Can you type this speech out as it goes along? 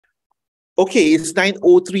Okay, it's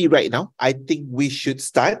 9:03 right now. I think we should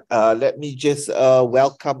start. Let me just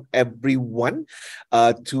welcome everyone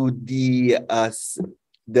to the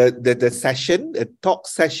session, the talk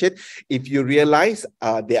session. If you realize,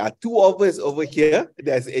 there are two of us over here.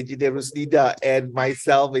 There's Engineer Ruslida and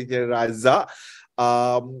myself, Engineer Raza.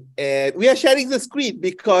 And we are sharing the screen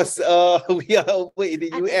because we are over in the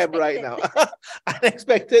UM right now,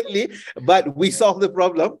 unexpectedly, but we solved the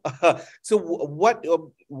problem. So what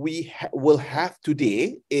we will have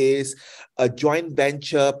today is a joint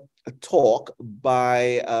venture talk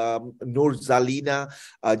by Nurzalina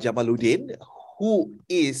Jamaluddin, who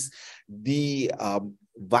is the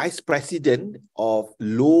Vice President of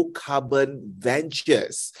Low Carbon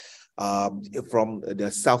Ventures from the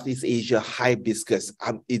Southeast Asia Hibiscus.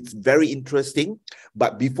 It's very interesting.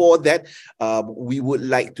 But before that, we would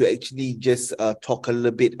like to actually just talk a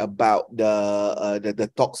little bit about the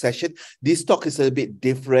talk session. This talk is a little bit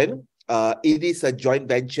different. It is a joint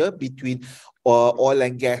venture between oil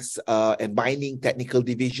and gas and mining technical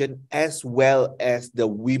division, as well as the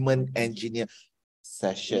women engineer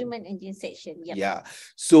session. Women engineer section, yep. Yeah.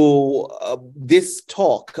 So this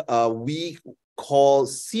talk, we call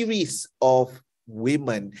series of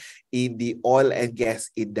women in the oil and gas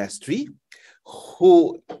industry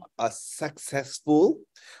who are successful,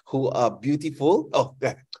 who are beautiful. Oh,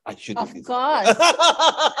 I should. Of course.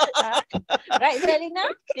 Right, Zalina?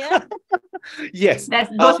 Yeah. Yes. That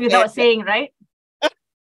goes without saying, right?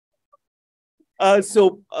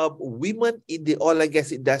 So women in the oil and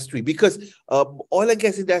gas industry, because oil and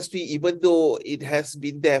gas industry, even though it has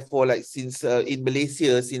been there for like since in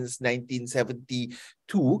Malaysia since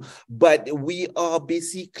 1972, but we are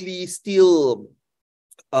basically still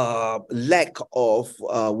lack of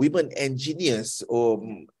women engineers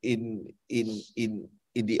in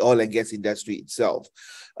the oil and gas industry itself.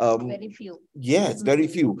 Very few. Yes, very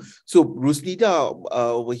few. So Ruslida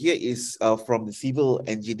over here is from the civil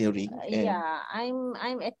engineering. Yeah,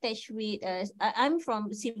 I'm attached with, I'm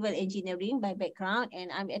from civil engineering by background,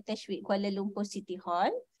 and I'm attached with Kuala Lumpur City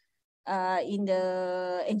Hall in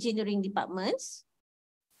the engineering departments.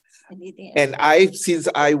 And since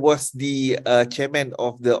I was the chairman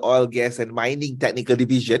of the oil, gas, and mining technical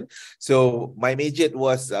division, so my major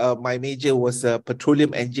was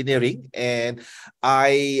petroleum engineering, and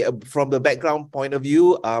from the background point of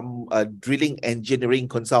view, I'm a drilling engineering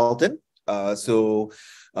consultant. So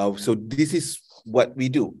this is what we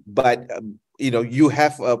do. But you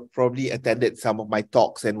have probably attended some of my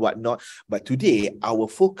talks and whatnot. But today, our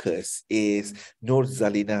focus is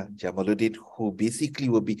Nurzalina Jamaluddin, who basically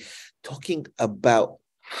will be talking about,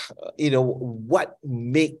 what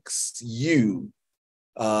makes you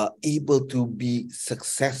able to be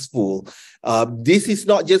successful. This is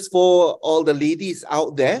not just for all the ladies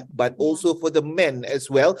out there, but also for the men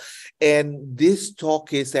as well. And this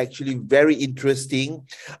talk is actually very interesting.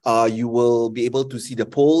 You will be able to see the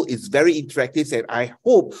poll. It's very interactive, and I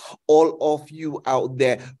hope all of you out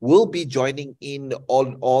there will be joining in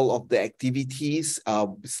on all of the activities.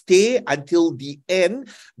 Stay until the end,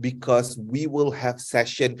 because we will have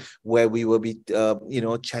session where we will be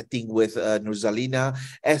chatting with Nurzalina,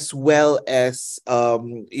 as well as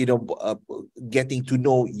getting to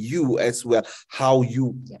know you as well, how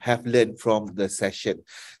you have learned from the session.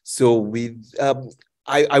 So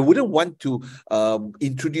I wouldn't want to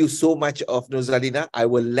introduce so much of Nurzalina. I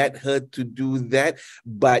will let her to do that,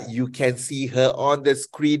 but you can see her on the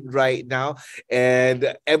screen right now,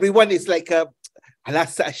 and everyone is like,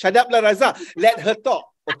 shut up, La Raza, let her talk.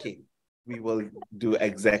 Okay, we will do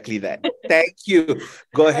exactly that. Thank you.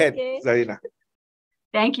 Go ahead, Zalina.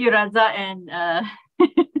 Thank you, Raza and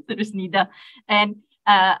Rusnida. And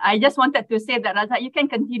I just wanted to say that, Raza, you can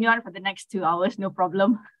continue on for the next 2 hours, no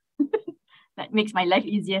problem. That makes my life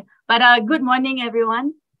easier. But good morning,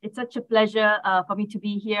 everyone. It's such a pleasure for me to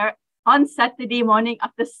be here on Saturday morning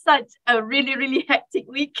after such a really, really hectic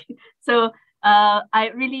week. So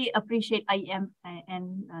I really appreciate IEM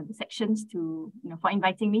and the sections for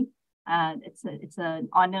inviting me. It's an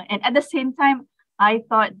honor. And at the same time, I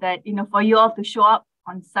thought that, for you all to show up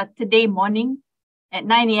on Saturday morning at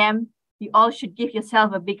 9 a.m., you all should give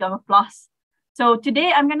yourself a big applause. So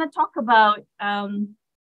today I'm going to talk about,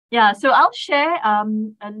 so I'll share a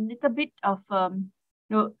little bit of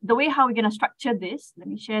the way how we're going to structure this. Let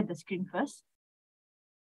me share the screen first.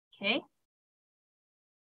 Okay.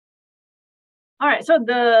 All right, so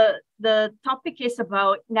the topic is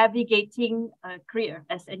about navigating a career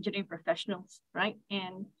as engineering professionals, right?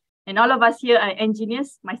 And all of us here are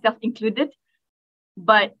engineers, myself included.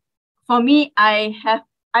 But for me, I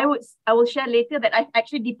will share later that I've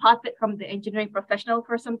actually departed from the engineering professional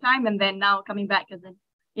for some time, and then now coming back as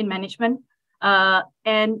in management.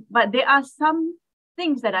 But there are some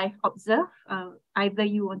things that I've observed. Either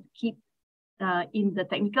you want to keep in the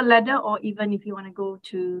technical ladder, or even if you want to go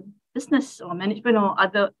to business or management or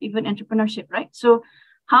other, even entrepreneurship, right? So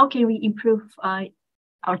how can we improve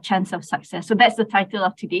our chance of success? So that's the title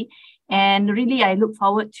of today. And really, I look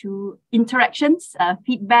forward to interactions,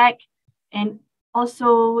 feedback, and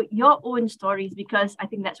also your own stories, because I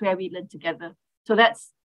think that's where we learn together. So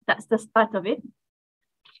that's the start of it.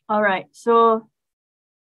 All right, so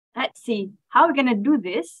let's see how we're gonna do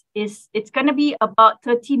this. It's gonna be about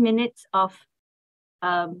 30 minutes of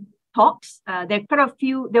talks. There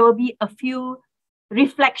will be a few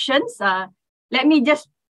reflections. Let me just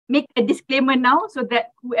make a disclaimer now, so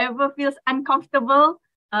that whoever feels uncomfortable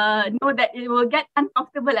know that it will get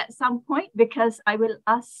uncomfortable at some point, because I will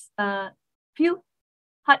ask a few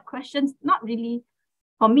hard questions, not really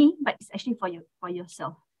for me, but it's actually for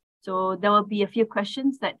yourself. So there will be a few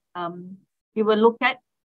questions that we will look at,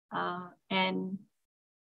 and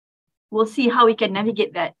we'll see how we can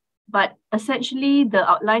navigate that. But essentially, the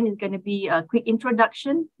outline is going to be a quick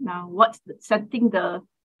introduction. Now, setting the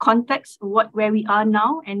context, where we are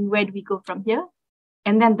now and where do we go from here.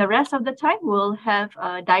 And then the rest of the time, we'll have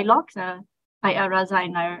dialogues. Raza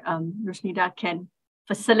and Nurzalina can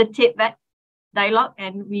facilitate that dialogue,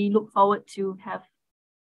 and we look forward to have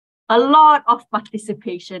a lot of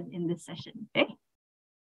participation in this session. Okay.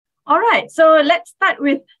 All right. So let's start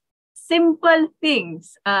with simple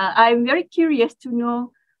things. I'm very curious to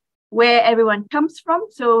know where everyone comes from.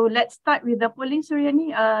 So let's start with the polling,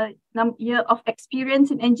 Suryani, year of experience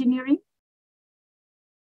in engineering.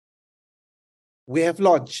 We have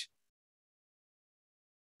launched.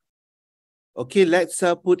 Okay, let's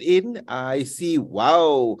put in. I see.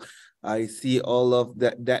 Wow, I see all of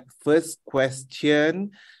that first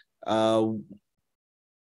question.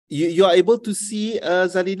 You are able to see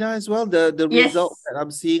Zalina as well, the Yes. result that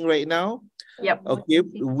I'm seeing right now. Yep. Okay,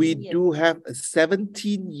 we do have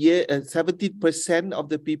 17% of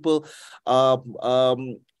the people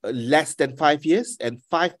less than 5 years, and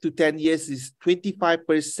 5 to 10 years is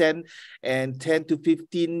 25%, and 10 to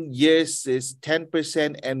 15 years is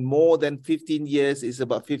 10%, and more than 15 years is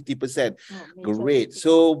about 50%. Great.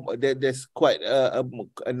 So there's quite a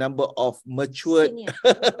number of matured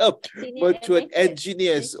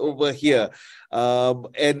engineers over here.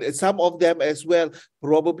 And some of them as well,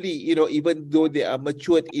 probably, even though they are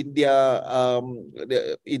matured in their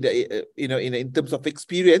in terms of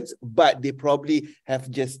experience, but they probably have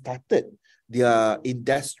just started their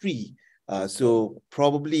industry. So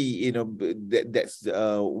probably, that's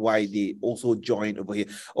why they also join over here.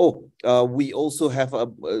 We also have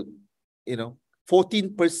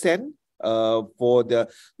 14% for the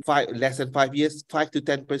less than 5 years, 5 to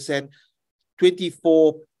 10%,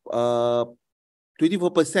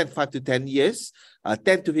 24% 5 to 10 years,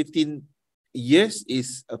 10 to 15 years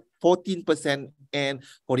is 14% and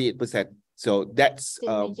 48%. So that's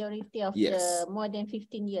the majority of the more than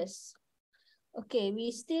 15 years. Okay, we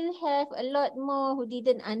still have a lot more who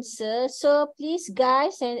didn't answer. So please,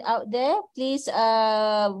 guys, and out there, please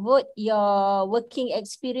vote your working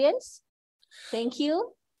experience. Thank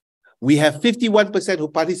you. We have 51% who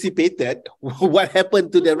participated. What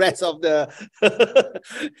happened to the rest of the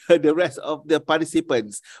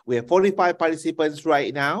participants? We have 45 participants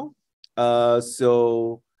right now.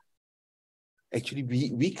 So actually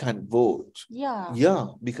we can't vote. Yeah,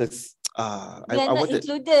 because we are not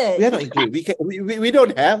included. We are not included. We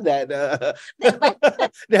don't have that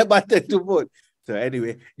that button to vote. So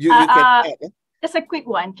anyway, you can add. Just a quick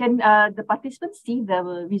one. Can the participants see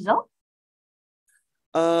the result?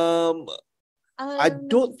 I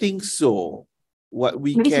don't think so.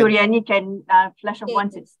 Maybe Suryani can flash up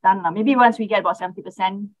once it's done. Maybe once we get about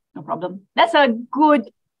 70%, no problem. That's a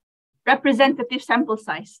good representative sample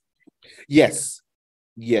size. Yes.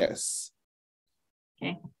 Yes.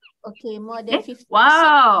 Okay, more than 50%.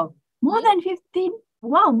 Wow, more than 15.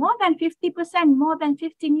 Wow, more than 50%, more than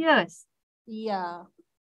 15 years. Yeah.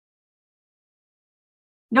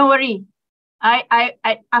 Don't worry. I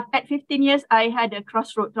at 15 years, I had a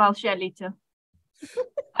crossroad, so I'll share later.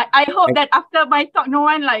 I hope that after my talk, no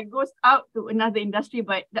one goes out to another industry,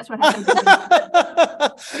 but that's what happens.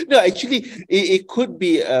 No, actually, it could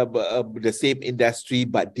be the same industry,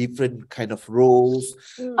 but different kind of roles.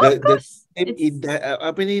 Of course.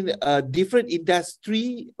 Different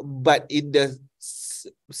industry, but in the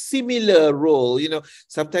similar role,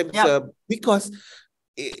 sometimes because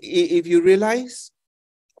if you realize,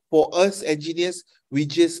 for us engineers, we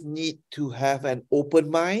just need to have an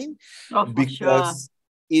open mind, because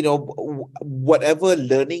whatever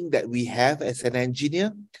learning that we have as an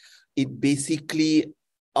engineer, it basically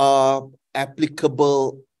are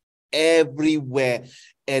applicable everywhere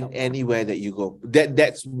and anywhere that you go.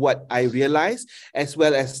 That's what I realized, as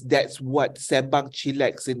well as that's what Sembang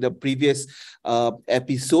Chillax in the previous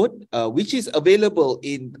episode, which is available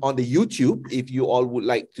on the YouTube if you all would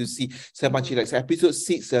like to see Sembang Chillax. Episode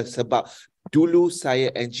 6 is about Dulu Saya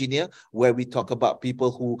Engineer, where we talk about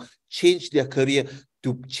people who change their career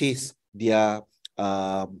to chase their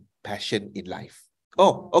passion in life.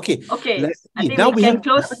 Oh, okay. Okay. Let's see. I think Now we can have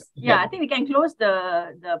close. Yeah, I think we can close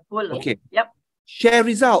the poll. Okay. Yep. Share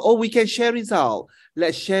result. Oh, we can share result.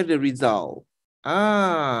 Let's share the result.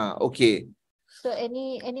 Okay. So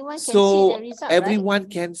anyone can see So the result, everyone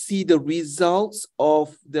can see the results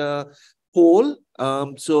of the poll.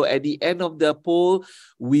 So at the end of the poll,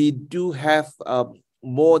 we do have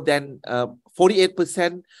more than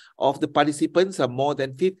 48% of the participants are more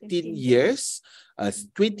than 15 years.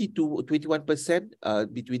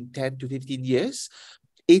 21% between 10 to 15 years,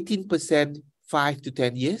 18% 5 to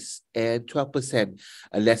 10 years, and 12%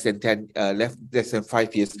 less than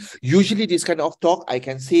 5 years. Usually this kind of talk, I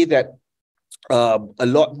can say that a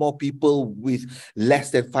lot more people with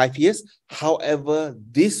less than 5 years. However,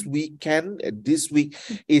 this week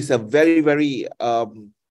is a very, very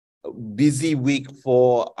busy week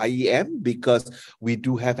for IEM, because we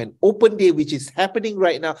do have an open day which is happening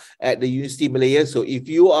right now at the University Malaya. So if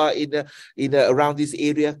you are in around this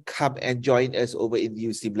area, come and join us over in the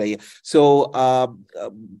University Malaya. So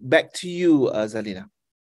back to you, Zalina.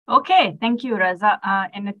 Okay, thank you, Raza.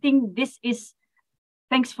 And I think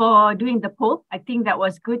thanks for doing the poll. I think that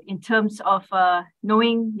was good in terms of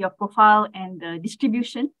knowing your profile and the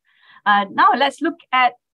distribution. Now let's look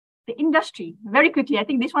at the industry very quickly. I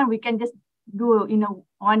think this one we can just do in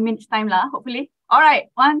 1 minute's time lah, hopefully. All right,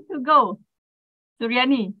 1, 2, go.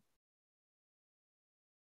 Suryani.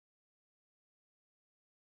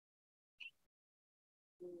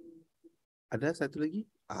 Ada satu lagi?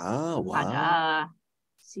 Wow. Ada.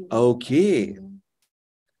 Okay.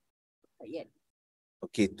 Yeah.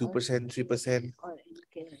 Okay, 2%, 3%.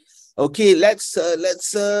 Okay, let's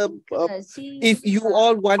if you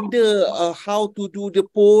all wonder how to do the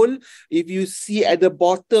poll, if you see at the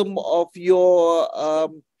bottom of your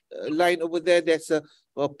line over there, there's a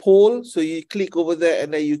poll. So you click over there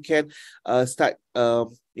and then you can start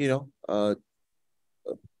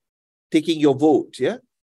taking your vote. Yeah.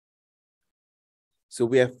 So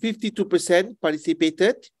we have 52%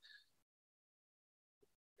 participated.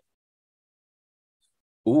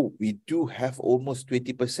 Oh, we do have almost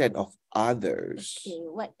 20% of others. Okay,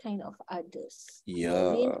 what kind of others?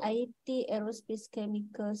 Yeah. Marine, IT, aerospace,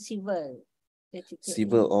 chemical, civil.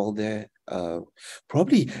 Civil, all there.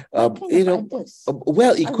 Probably, What kind of others?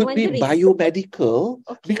 well, it I'm could be wondering. biomedical,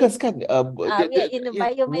 Okay. because we are in the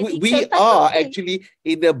biomedical we are faculty. actually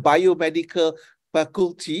in the biomedical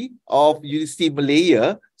faculty of University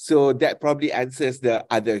Malaya, so that probably answers the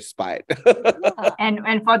others part. Yeah. And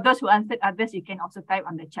for those who answered others, you can also type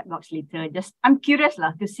on the chat box later. I'm curious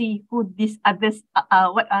lah to see who these others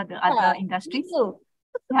what are the other industries.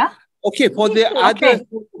 Yeah. Okay, for the others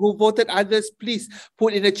who voted others, please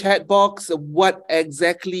put in the chat box what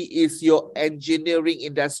exactly is your engineering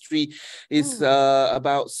industry is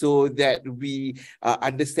about, so that we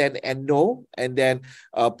understand and know, and then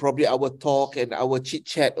probably our talk and our chit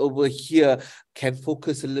chat over here can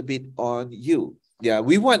focus a little bit on you. Yeah,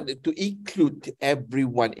 we want to include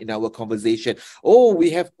everyone in our conversation. Oh, we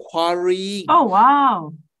have quarrying. Oh, wow.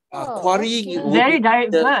 Quarrying okay. Very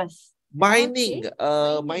diverse. Mining,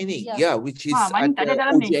 Okay. Mining, Yeah. yeah, which is mining tak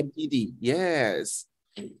ada under dalam ni. OGMPD. Yes.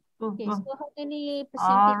 Okay, so how many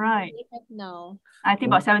percentage All right. do we have now? I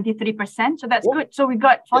think about 73%. So that's good. So we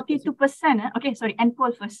got 42%. Okay, sorry, end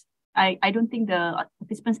poll first. I don't think the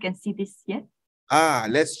participants can see this yet.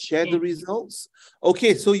 Let's share the results.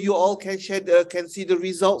 Okay, so you all can see the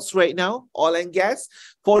results right now. Oil and gas,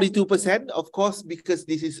 42%, of course, because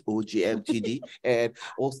this is OGMTD, and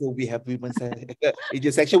also we have women's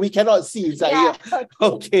intersection. We cannot see inside here.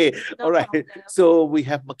 Okay, all right. Problem. So we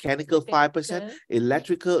have mechanical 5%,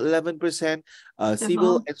 electrical 11%,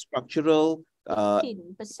 civil and structural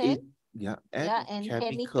 15%. and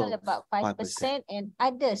chemical about 5%, and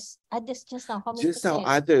others just now how many just now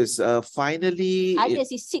percent? others finally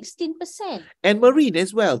Others is 16%. and marine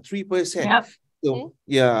as well 3%. Yep. So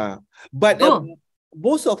yeah, but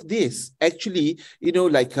most of this actually,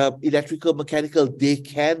 like electrical, mechanical, they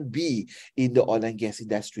can be in the oil and gas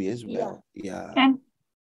industry as well. Yeah. And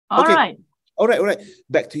all right.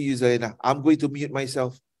 Back to you, Zalina. I'm going to mute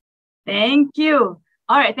myself. Thank you.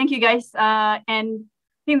 All right, thank you guys. And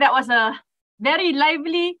I think that was a very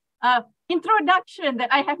lively introduction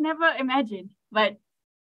that I have never imagined. But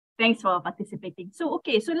Thanks for participating. So,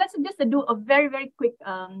 okay, so let's just do a very, very quick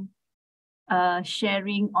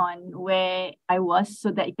sharing on where I was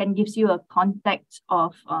so that it can give you a context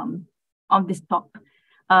of this talk.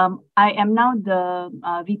 I am now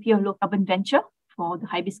the VP of Low Carbon Venture for the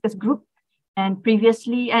Hibiscus Group. And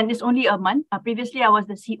previously, and it's only a month, previously I was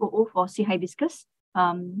the COO for Hibiscus.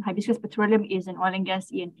 Hibiscus Petroleum is an oil and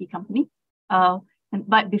gas E&P company.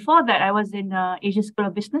 But before that, I was in Asia School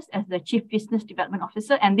of Business as the Chief Business Development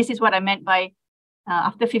Officer. And this is what I meant by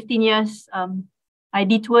after 15 years, I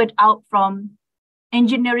detoured out from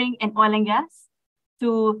engineering and oil and gas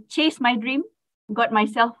to chase my dream, got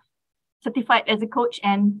myself certified as a coach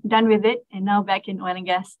and done with it, and now back in oil and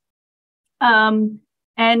gas.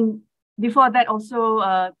 And before that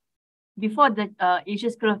also, before the Asia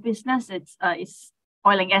School of Business, it's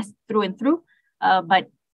oil and gas through and through, but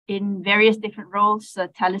in various different roles,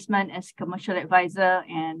 Talisman as commercial advisor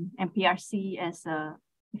and MPRC as,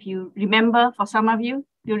 if you remember, for some of you,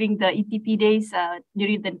 during the ETP days,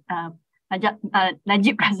 during the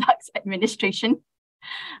Najib Razak's administration,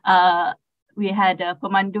 we had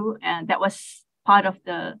Pemandu, and that was part of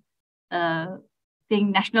the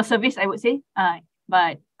national service, I would say.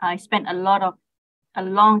 But I spent a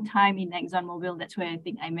long time in ExxonMobil. That's where I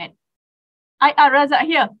think I met Razak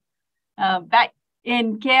here, back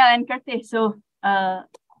in KL and Kerteh. So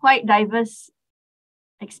quite diverse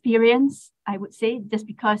experience, I would say, just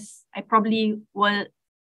because I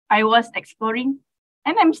was exploring,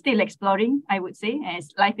 and I'm still exploring, I would say,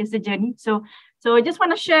 as life is a journey. So I just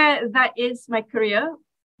want to share that is my career,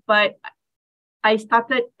 but I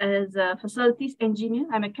started as a facilities engineer.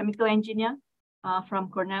 I'm a chemical engineer from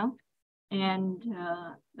Cornell, and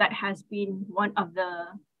that has been one of the,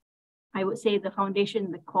 I would say, the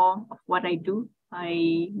foundation, the core of what I do.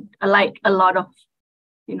 I like a lot of,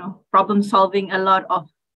 problem solving, a lot of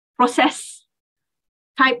process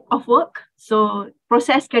type of work. So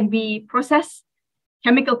process can be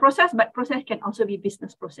chemical process, but process can also be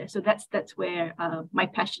business process. So that's where my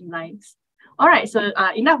passion lies. All right, so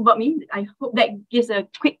enough about me. I hope that gives a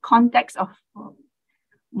quick context of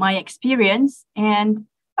my experience. And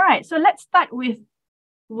all right, so let's start with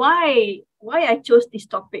why I chose this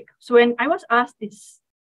topic. So when I was asked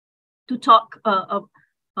to talk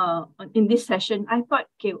in this session, I thought,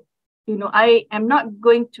 okay, I am not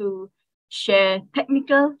going to share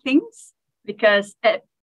technical things because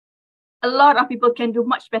a lot of people can do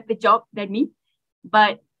much better job than me,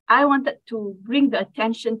 but I wanted to bring the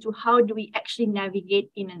attention to how do we actually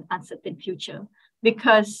navigate in an uncertain future,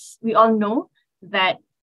 because we all know that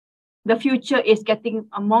the future is getting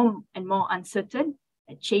more and more uncertain.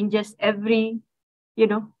 It changes every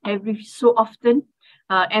so often.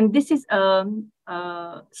 And this is a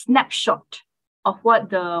snapshot of what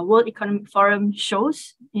the World Economic Forum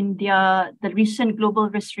shows in the recent Global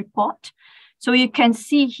Risk Report. So you can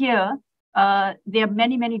see here, there are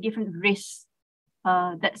many, many different risks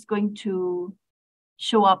that's going to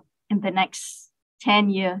show up in the next 10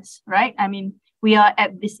 years, right? I mean, we are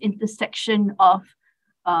at this intersection of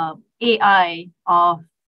AI, of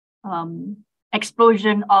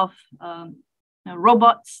explosion of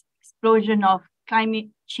robots, explosion of climate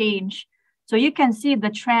change. So you can see the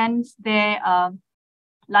trends there are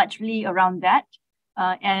largely around that.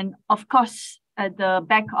 And of course, at the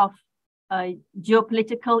back of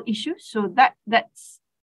geopolitical issues. So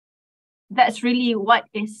that's really what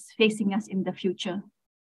is facing us in the future.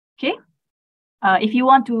 Okay. If you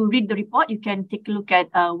want to read the report, you can take a look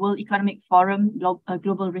at World Economic Forum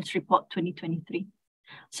Global Risk Report 2023.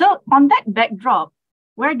 So on that backdrop,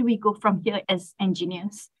 where do we go from here as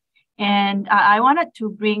engineers? And I wanted to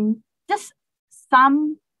bring just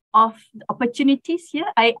some of the opportunities here.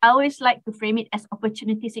 I always like to frame it as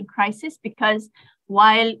opportunities in crisis, because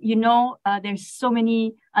while, there's so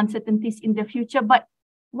many uncertainties in the future, but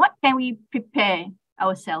what can we prepare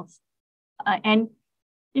ourselves? And,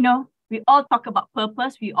 we all talk about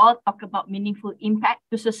purpose. We all talk about meaningful impact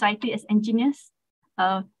to society as engineers.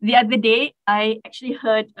 The other day, I actually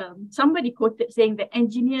heard somebody quoted saying that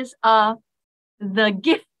engineers are the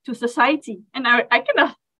gift to society. And I kind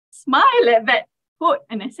of smiled at that quote.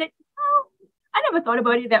 And I said, oh, I never thought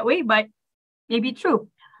about it that way, but maybe true.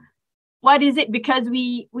 What is it? Because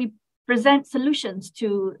we present solutions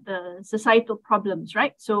to the societal problems,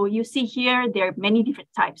 right? So you see here, there are many different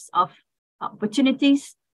types of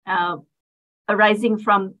opportunities arising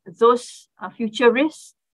from those future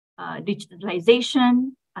risks,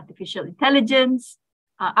 digitalization, artificial intelligence.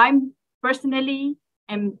 I'm personally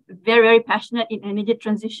am very, very passionate in energy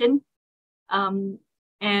transition. And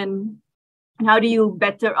how do you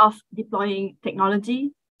better off deploying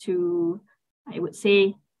technology to, I would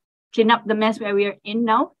say, clean up the mess where we are in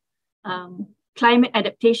now? climate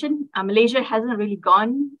adaptation. Malaysia hasn't really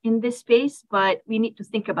gone in this space, but we need to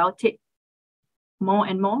think about it more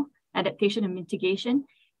and more, adaptation and mitigation.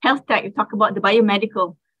 Health tech, you talk about the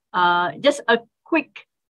biomedical. Just a quick,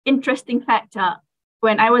 interesting fact.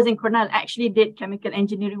 When I was in Cornell, I actually did chemical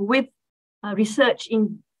engineering with research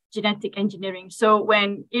in genetic engineering. So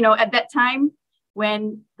when, at that time,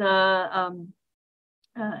 when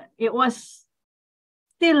it was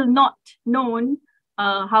still not known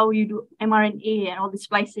how you do mRNA and all the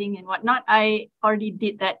splicing and whatnot, I already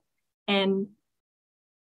did that. And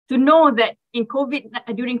to know that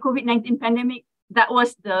during COVID-19 pandemic, that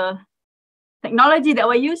was the technology that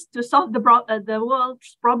was used to solve the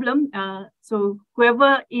world's problem. So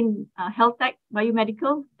whoever in health tech,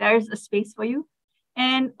 biomedical, there's a space for you.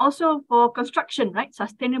 And also for construction, right?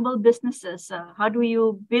 Sustainable businesses. How do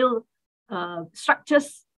you build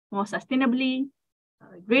structures more sustainably,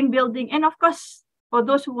 green building, and of course, for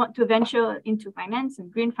those who want to venture into finance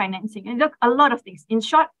and green financing, and look, a lot of things. In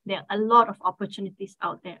short, there are a lot of opportunities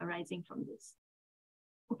out there arising from this.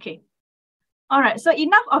 Okay. All right. So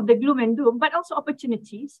enough of the gloom and doom, but also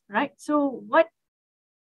opportunities, right? So what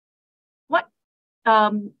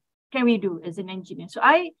can we do as an engineer? So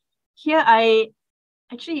I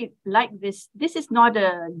actually like this. This is not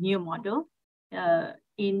a new model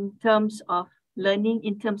in terms of learning,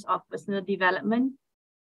 in terms of personal development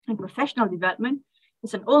and professional development.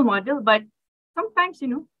 It's an old model, but sometimes,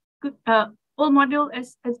 good old model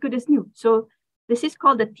as good as new. So this is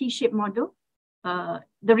called the T-shaped model.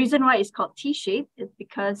 The reason why it's called T-shaped is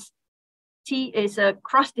because T is a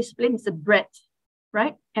cross-discipline, it's a breadth,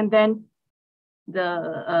 right? And then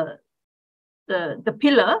the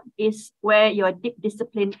pillar is where your deep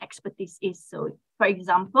discipline expertise is. So for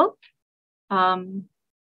example, the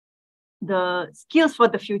skills for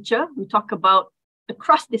the future, we talk about the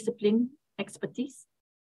cross-discipline expertise,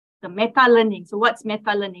 the meta-learning. So what's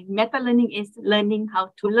meta-learning? Meta-learning is learning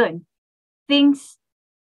how to learn. Things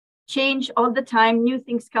change all the time, new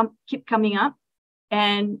things keep coming up,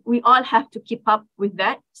 and we all have to keep up with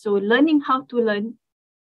that. So learning how to learn,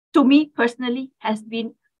 to me personally, has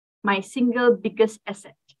been my single biggest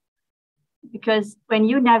asset. Because when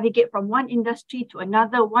you navigate from one industry to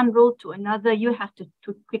another, one role to another, you have to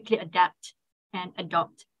quickly adapt and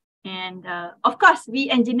adopt. And of course, we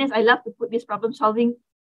engineers, I love to put this problem solving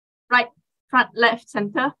right, front, left,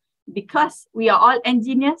 center, because we are all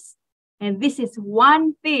engineers. And this is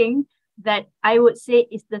one thing that I would say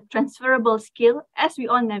is the transferable skill as we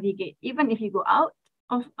all navigate. Even if you go out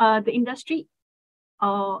of the industry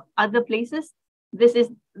or other places, this is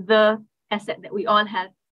the asset that we all have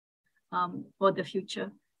for the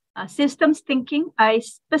future. Systems thinking, I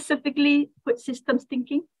specifically put systems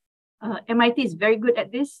thinking. MIT is very good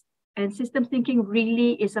at this. And systems thinking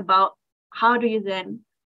really is about how do you then,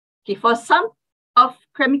 okay, for some of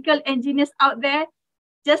chemical engineers out there,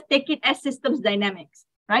 just take it as systems dynamics,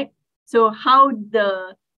 right? So how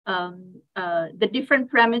the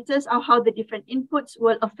different parameters or how the different inputs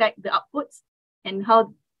will affect the outputs, and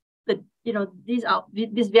how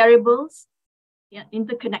these variables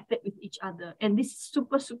interconnected with each other. And this is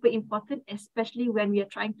super, super important, especially when we are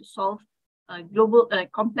trying to solve global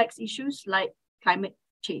complex issues like climate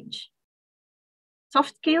change.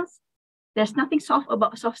 Soft skills, there's nothing soft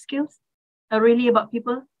about soft skills, really about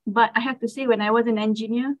people. But I have to say, when I was an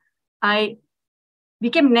engineer, I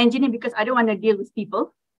became an engineer because I don't want to deal with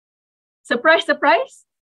people. Surprise, surprise.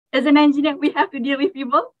 As an engineer, we have to deal with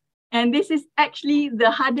people. And this is actually the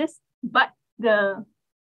hardest, but the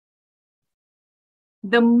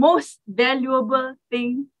most valuable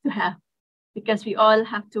thing to have, because we all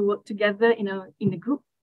have to work together in a group,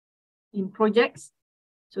 in projects.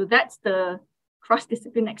 So that's the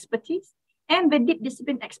cross-discipline expertise. And the deep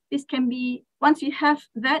discipline expertise can be, once you have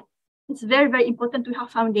that, it's very, very important to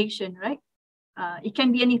have foundation, right? It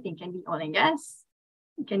can be anything. It can be oil and gas.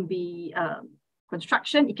 It can be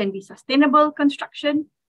construction. It can be sustainable construction.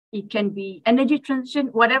 It can be energy transition,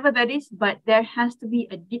 whatever that is. But there has to be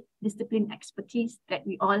a deep discipline expertise that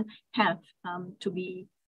we all have to be,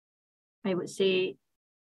 I would say,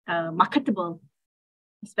 marketable,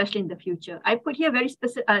 especially in the future. I put here very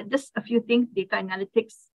specific, just a few things, data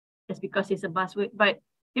analytics, just because it's a buzzword, but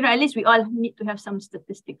at least we all need to have some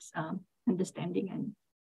statistics understanding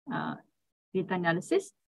and data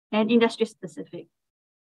analysis and industry specific.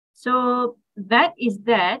 So that is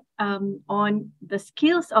that on the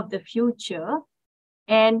skills of the future.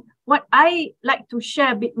 And what I like to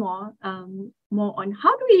share a bit more on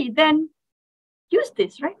how do we then use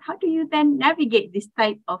this, right? How do you then navigate this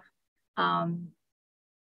type of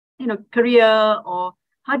career, or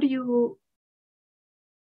how do you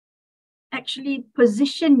actually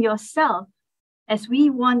position yourself as we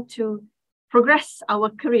want to progress our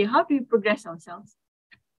career? How do we progress ourselves?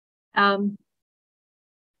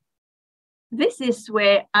 This is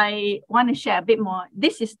where I want to share a bit more.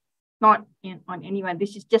 This is not on anyone.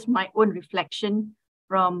 This is just my own reflection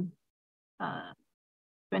from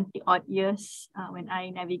 20 odd years when I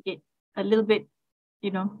navigate a little bit,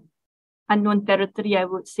 unknown territory, I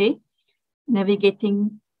would say.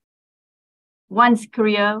 Navigating one's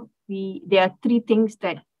career, there are 3 things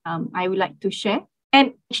that I would like to share.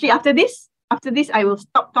 And actually after this, I will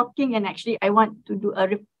stop talking, and actually I want to do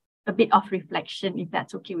a bit of reflection, if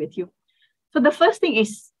that's okay with you. So the first thing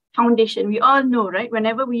is foundation. We all know, right?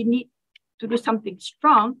 Whenever we need to do something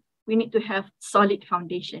strong, we need to have solid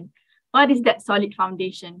foundation. What is that solid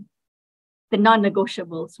foundation? The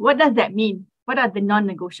non-negotiables. What does that mean? What are the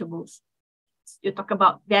non-negotiables? You talk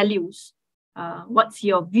about values. What's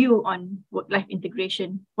your view on work-life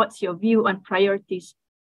integration? What's your view on priorities?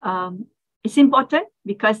 It's important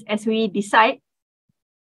because as we decide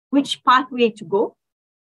which pathway to go,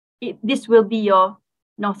 this will be your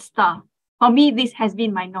North Star. For me, this has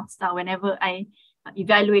been my North Star whenever I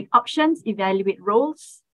evaluate options, evaluate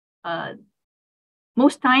roles.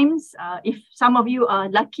 Most times, if some of you are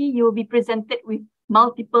lucky, you will be presented with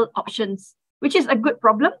multiple options, which is a good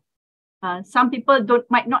problem. Some people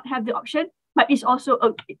might not have the option, but it's also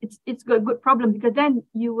it's a good problem, because then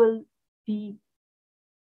you will be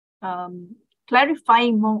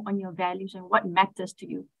clarifying more on your values and what matters to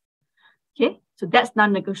you. Okay, so that's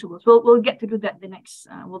non-negotiables. We'll get to do that the next,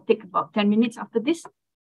 we'll take about 10 minutes after this.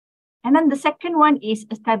 And then the second one is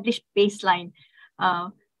establish baseline.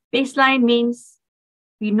 Baseline means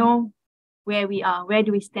we know where we are, where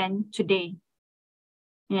do we stand today.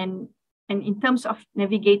 And in terms of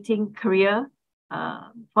navigating career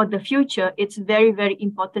for the future, it's very, very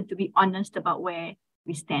important to be honest about where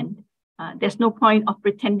we stand. There's no point of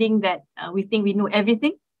pretending that we think we know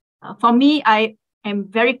everything. For me, I am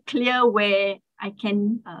very clear where I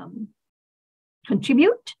can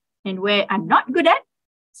contribute and where I'm not good at.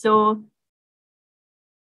 So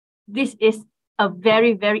this is a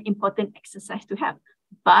very, very important exercise to have.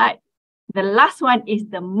 But the last one is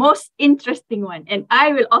the most interesting one. And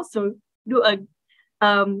I will also do a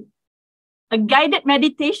guided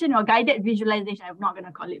meditation or guided visualization. I'm not going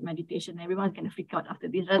to call it meditation. Everyone's going to freak out after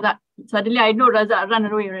this. Raza, suddenly I know Raza run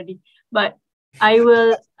away already. But I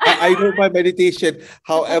will. I know my meditation.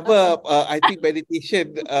 However, I think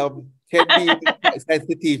meditation can be quite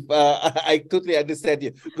sensitive. I totally understand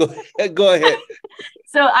you. Go ahead.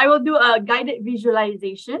 So I will do a guided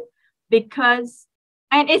visualization because,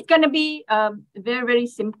 and it's going to be a very, very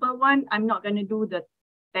simple one. I'm not going to do the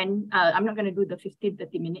 15,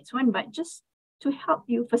 30 minutes one, but just to help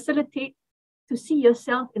you facilitate to see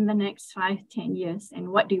yourself in the next 5, 10 years and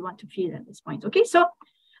what do you want to feel at this point. Okay, so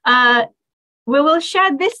we will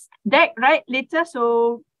share this deck right later,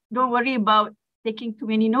 so don't worry about taking too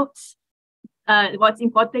many notes. What's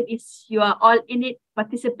important is you are all in it,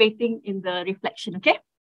 participating in the reflection, okay?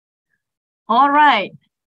 All right.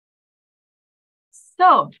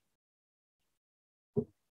 So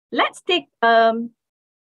let's take,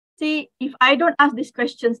 see, if I don't ask these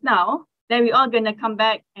questions now, then we're all going to come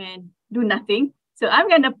back and do nothing. So I'm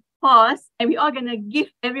going to pause and we're all going to give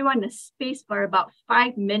everyone a space for about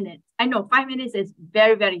 5 minutes. I know 5 minutes is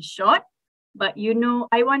very, very short, but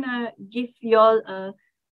I want to give you all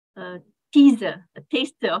a teaser, a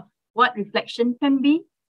taster of what reflection can be.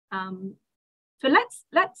 So let's,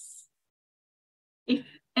 if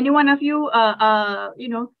any one of you,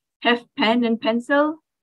 have pen and pencil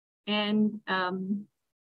and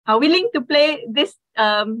are willing to play this,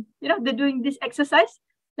 they're doing this exercise,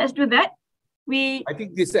 let's do that. I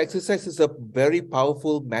think this exercise is a very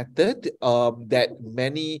powerful method that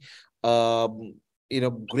many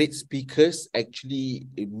great speakers actually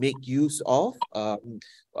make use of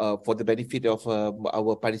for the benefit of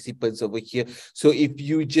our participants over here. So if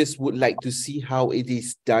you just would like to see how it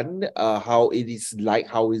is done, how it is like,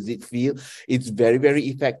 how does it feel, it's very, very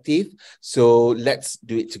effective. So let's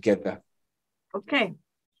do it together. Okay.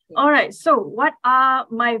 All right. So what are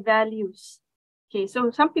my values? Okay.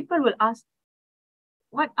 So some people will ask,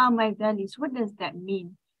 what are my values? What does that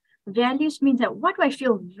mean? Values means that what do I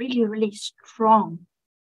feel really, really strong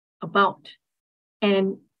about?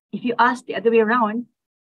 And if you ask the other way around,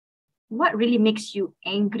 what really makes you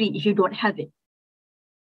angry if you don't have it?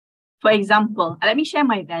 For example, let me share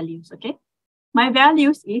my values, okay? My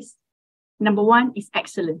values is, number 1 is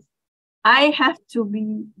excellence. I have to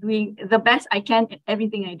be doing the best I can at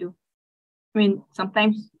everything I do. I mean,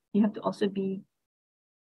 sometimes you have to also be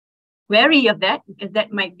wary of that because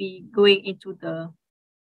that might be going into the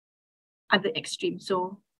other extreme.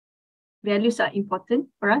 So values are important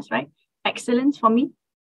for us, right? Excellence for me.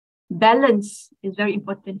 Balance is very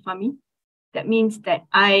important for me. That means that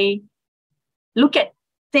I look at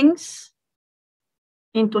things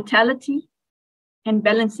in totality and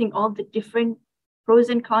balancing all the different pros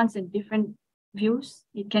and cons and different views.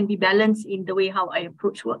 It can be balanced in the way how I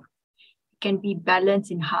approach work. It can be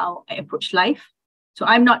balanced in how I approach life. So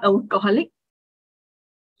I'm not a workaholic.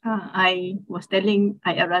 I was telling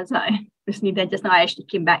Raza and Rusnida just now, I actually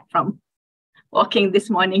came back from walking this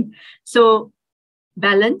morning. So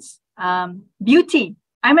balance, beauty.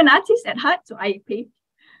 I'm an artist at heart, so I paint.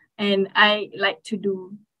 And I like to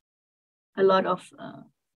do a lot of,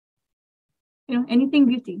 anything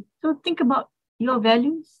beauty. So think about your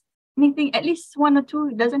values, anything, at least one or two.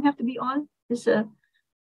 It doesn't have to be all. Just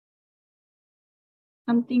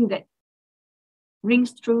something that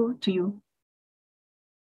rings true to you.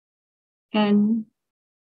 And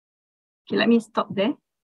okay, let me stop there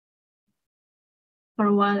for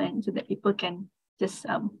a while, and so that people can just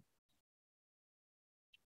have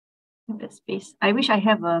that space. I wish I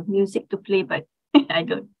have a music to play, but I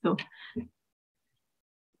don't. So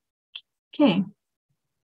okay.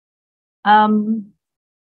 All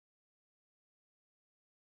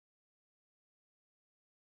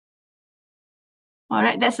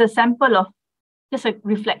right, that's a sample of just a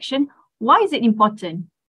reflection. Why is it important?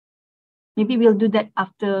 Maybe we'll do that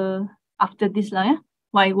after this, yeah?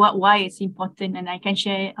 Why it's important, and I can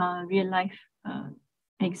share a real life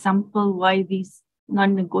example why these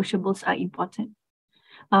non-negotiables are important.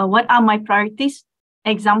 What are my priorities?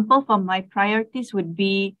 Example for my priorities would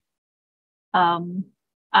be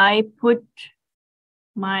I put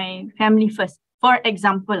my family first. For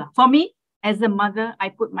example, for me as a mother, I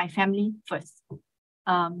put my family first.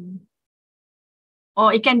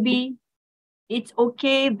 Or it can be, it's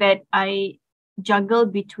okay that I juggle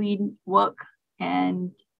between work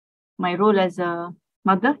and my role as a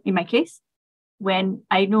mother, in my case, when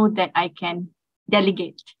I know that I can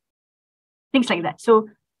delegate. Things like that. So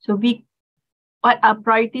what our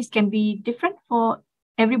priorities can be different for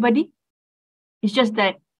everybody. It's just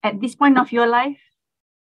that at this point of your life,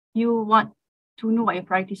 you want to know what your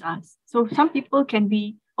priorities are. So some people can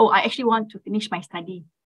be, oh, I actually want to finish my study.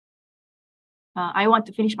 I want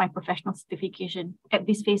to finish my professional certification at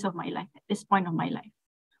this phase of my life, at this point of my life.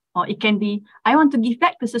 Or it can be, I want to give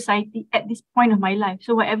back to society at this point of my life.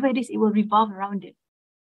 So whatever it is, it will revolve around it.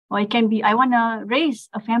 Or it can be, I want to raise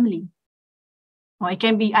a family. Or it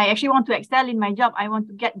can be, I actually want to excel in my job. I want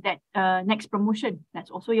to get that next promotion. That's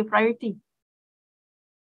also your priority.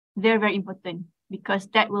 They're very important because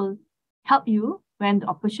that will help you when the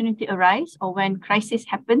opportunity arises or when crisis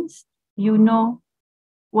happens. You know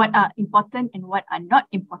what are important and what are not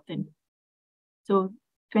important. So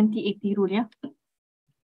 20-80 rule, yeah?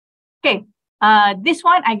 Okay, this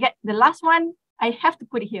one, I get the last one, I have to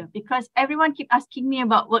put it here because everyone keep asking me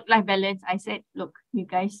about work-life balance. I said, look, you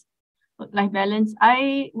guys, work-life balance,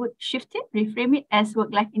 I would shift it, reframe it as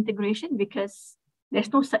work-life integration because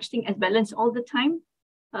there's no such thing as balance all the time.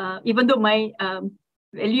 Even though my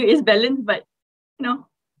value is balance, but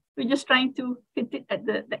we're just trying to fit it at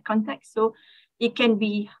that context. So it can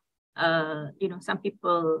be, some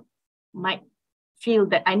people might feel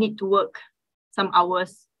that I need to work some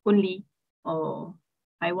hours only, or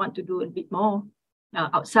I want to do a bit more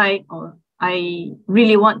outside, or I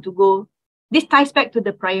really want to go. This ties back to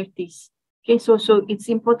the priorities. Okay, so it's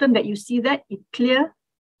important that you see that it's clear,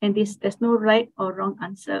 and there's no right or wrong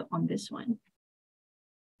answer on this one.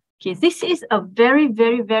 Okay, this is a very,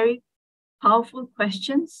 very, very powerful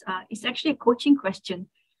question. It's actually a coaching question.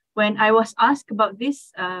 When I was asked about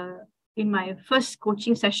this in my first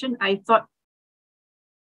coaching session, I thought,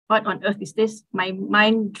 what on earth is this? My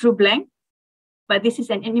mind drew blank. But this is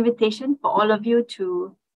an invitation for all of you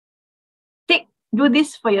to do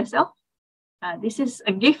this for yourself. This is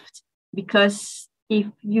a gift because if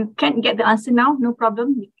you can't get the answer now, no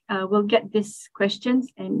problem. We'll get these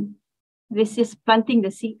questions, and this is planting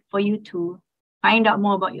the seed for you to find out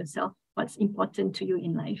more about yourself, what's important to you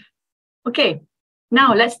in life. Okay,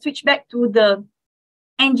 now let's switch back to the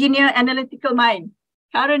engineer analytical mind.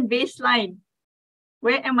 Current baseline.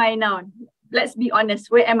 Where am I now? Let's be honest.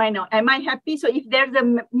 Where am I now? Am I happy? So if there's a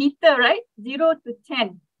meter, right? 0 to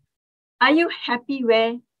 10. Are you happy?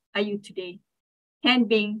 Where are you today? 10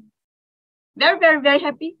 being very, very, very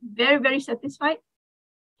happy. Very, very satisfied.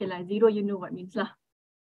 Okay, 0, you know what means lah.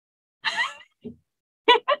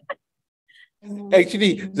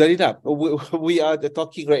 Actually, Zalina, we are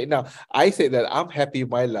talking right now. I said that I'm happy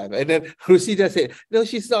with my life. And then Rusida said, no,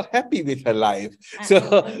 she's not happy with her life.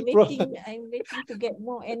 I'm waiting to get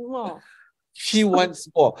more and more. She wants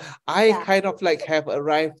more. I Yeah. kind of like have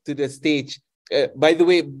arrived to the stage. By the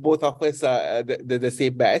way, both of us are the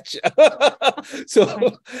same batch. So,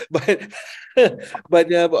 but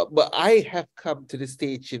but I have come to the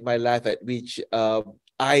stage in my life at which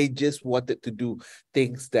I just wanted to do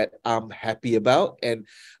things that I'm happy about, and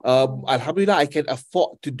Alhamdulillah, I can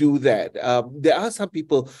afford to do that. There are some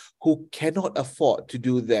people who cannot afford to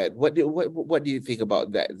do that. What do you think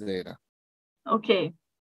about that, Zalina? Okay,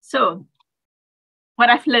 so what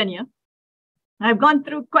I've learned, yeah, I've gone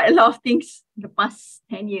through quite a lot of things in the past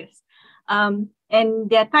 10 years. And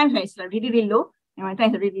there are times when it's really, really low, and my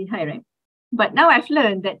times are really high, right? But now I've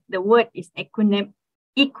learned that the word is equanimity.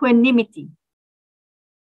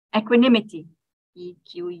 Equanimity.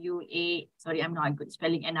 E-Q-U-A, sorry, I'm not good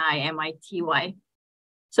spelling, N-I-M-I-T-Y.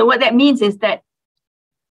 So what that means is that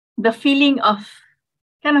the feeling of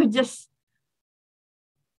kind of just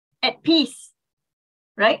at peace,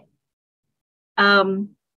 right?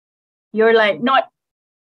 You're like not,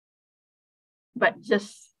 but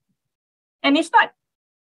just, and it's not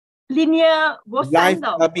linear both Life sides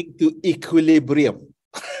out. coming to equilibrium.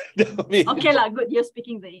 Okay, lah, good. You're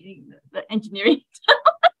speaking the engineering.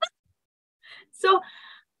 So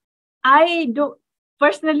I don't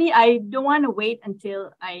want to wait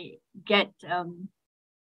until I get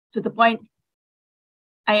to the point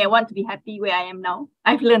I want to be happy where I am now.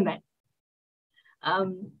 I've learned that.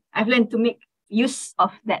 I've learned to make use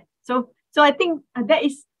of that. So I think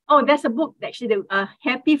there's a book actually,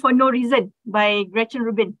 Happy for No Reason by Gretchen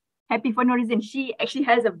Rubin. Happy for No Reason. She actually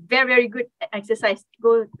has a very, very good exercise.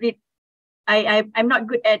 Go read. I'm not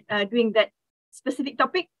good at doing that specific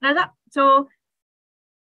topic, Raza. So,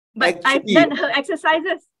 but actually, I've done her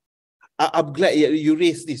exercises. I'm glad you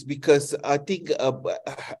raised this, because I think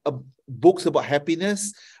books about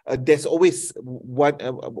happiness, there's always one,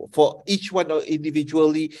 for each one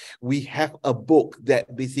individually, we have a book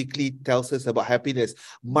that basically tells us about happiness.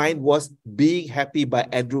 Mine was Being Happy by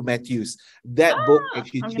Andrew Matthews. That book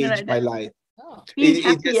actually changed my life. Being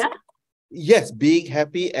Happy, yeah? Yes, Being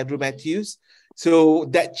Happy, Andrew Matthews. So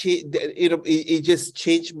that it just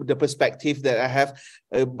changed the perspective that I have,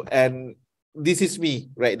 and this is me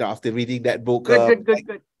right now after reading that book. Good.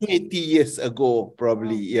 20 years ago,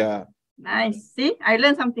 probably. Yeah. Nice. See, I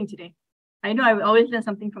learned something today. I know I will always learn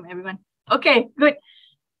something from everyone. Okay, good.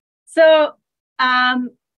 So,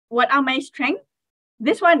 what are my strengths?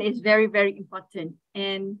 This one is very, very important.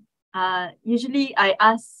 And usually I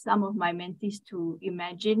ask some of my mentees to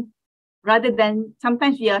imagine, rather than,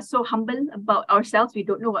 sometimes we are so humble about ourselves, we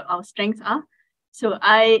don't know what our strengths are. So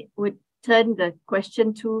I would turn the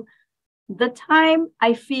question to the time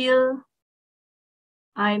I feel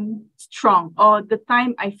I'm strong, or the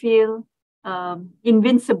time I feel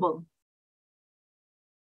invincible.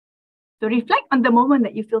 So reflect on the moment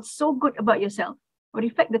that you feel so good about yourself, or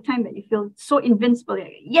reflect the time that you feel so invincible.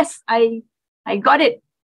 Yes, I got it.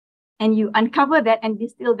 And you uncover that and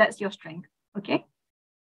distill that's your strength. Okay.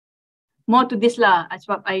 More to this lah.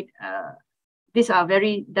 These are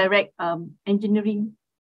very direct engineering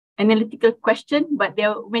analytical question, but there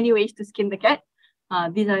are many ways to skin the cat.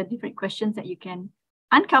 These are different questions that you can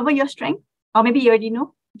uncover your strength, or maybe you already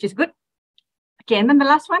know, which is good. Okay, and then the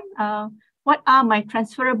last one, what are my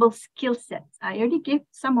transferable skill sets? I already gave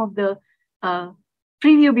some of the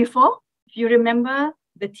preview before. If you remember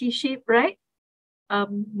the T-shape, right?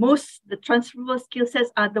 The transferable skill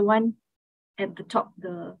sets are the one at the top,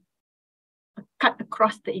 the cut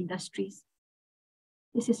across the industries.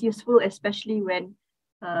 This is useful, especially when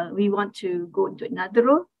we want to go into another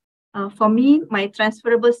role. For me, my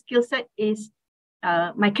transferable skill set is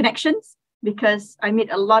my connections, because I made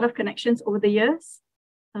a lot of connections over the years.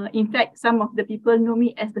 In fact, some of the people know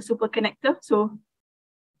me as the super connector. So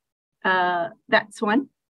that's one.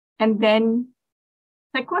 And then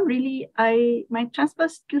second one, really, my transfer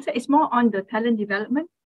skill set is more on the talent development.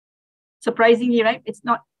 Surprisingly, right? It's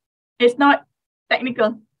not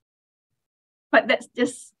technical, but that's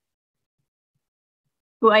just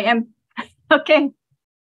who I am. Okay.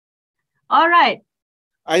 All right.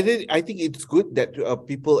 I think it's good that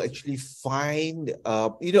people actually find,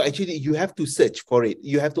 actually you have to search for it.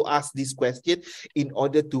 You have to ask this question in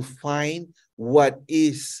order to find what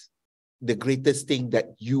is the greatest thing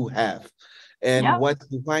that you have. And once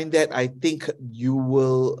you find that, I think you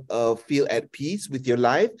will feel at peace with your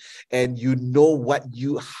life, and you know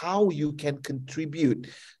how you can contribute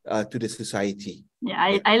to the society.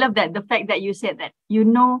 Yeah, I love that. The fact that you said that, you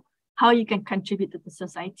know how you can contribute to the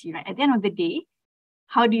society, right? At the end of the day,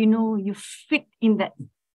 how do you know you fit in that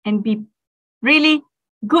and be really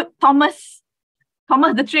good Thomas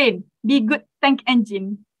the train, be good tank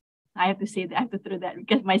engine? I have to say that, I have to throw that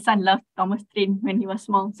because my son loved Thomas Train when he was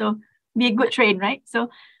small. So be a good train, right? So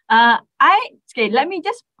okay, let me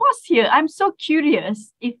just pause here. I'm so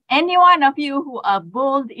curious if any one of you who are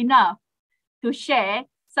bold enough to share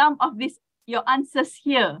some of these, your answers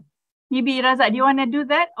here. Maybe Raza, do you want to do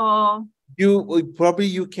that or?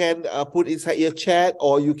 You can put inside your chat,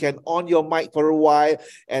 or you can on your mic for a while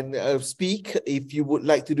and speak if you would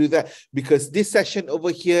like to do that, because this session over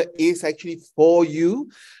here is actually for you.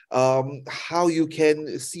 How you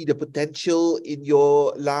can see the potential in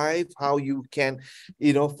your life, how you can,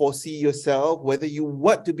 foresee yourself, whether you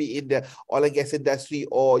want to be in the oil and gas industry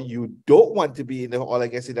or you don't want to be in the oil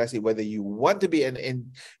and gas industry, whether you want to be in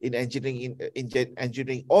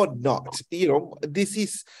engineering or not. This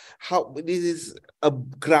is a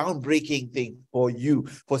groundbreaking thing for you,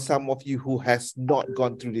 for some of you who has not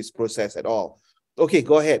gone through this process at all. Okay,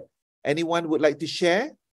 go ahead. Anyone would like to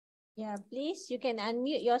share? Yeah, please, you can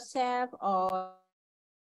unmute yourself or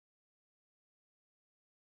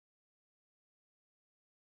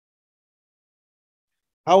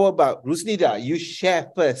how about Rusnida? You share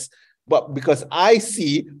first. But because I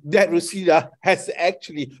see that Rusnida has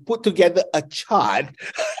actually put together a chart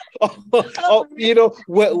of,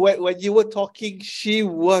 when you were talking, she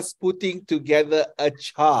was putting together a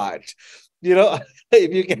chart.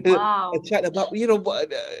 If you get a chat about,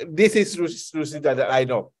 this is Rusnida that I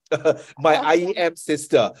know. My IEM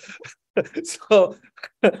sister. So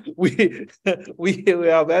we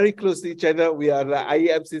are very close to each other. We are like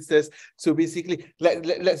IEM sisters. So basically,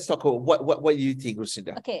 let's talk about what do you think,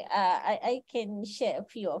 Rusnida? Okay, I can share a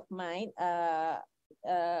few of mine.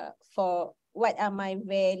 For what are my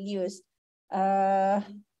values? Tak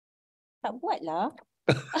buat lah.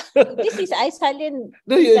 This is Zalina.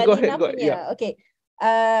 No, you go ahead. Yeah. Okay.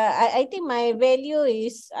 I think my value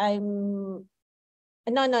is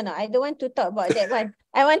No. I don't want to talk about that one.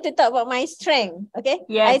 I want to talk about my strength. Okay.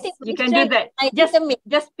 Yes, I think you can do that. Just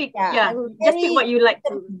pick. Yeah. Just pick what you like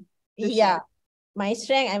to yeah. Share. My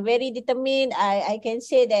strength. I'm very determined. I can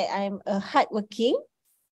say that I'm a hardworking.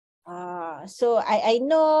 So I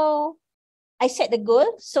know. I set the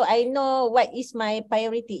goal, so I know what is my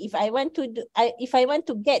priority. If I want to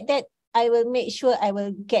get that, I will make sure I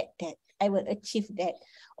will get that. I will achieve that.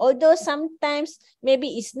 Although sometimes maybe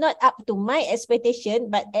it's not up to my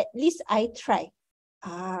expectation, but at least I try.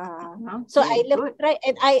 So I love to try,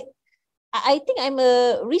 and I think I'm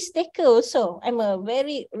a risk taker also. I'm a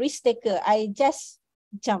very risk taker. I just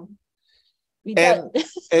jump. And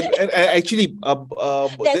actually,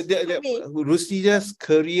 Rusnida's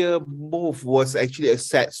career move was actually a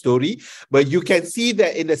sad story, but you can see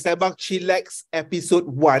that in the Sabang Chillax episode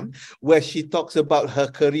 1, where she talks about her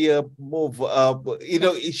career move.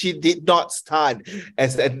 She did not start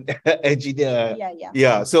as an engineer.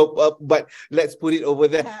 Yeah. So, but let's put it over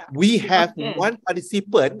there. We have one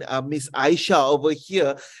participant, Miss Aisha over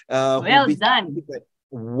here. Well done.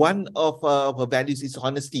 One of her values is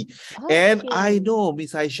honesty. And I know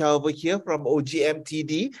Miss Aisha over here from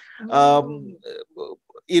OGMTD.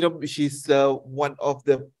 She's one of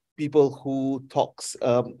the people who talks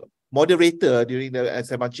moderator during the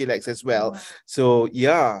Sabang Chillax as well. So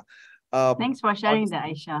yeah. Thanks for sharing that,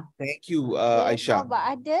 Aisha. Thank you, Aisha. How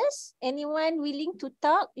about others? Anyone willing to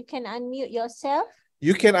talk? You can unmute yourself.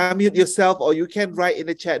 You can unmute yourself, or you can write in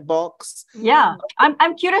the chat box. Yeah,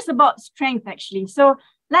 I'm curious about strength actually. So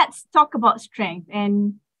let's talk about strength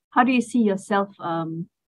and how do you see yourself?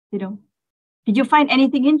 Did you find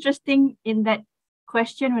anything interesting in that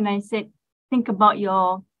question when I said think about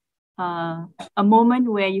your a moment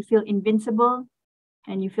where you feel invincible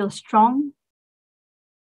and you feel strong?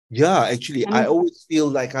 Yeah, actually, I always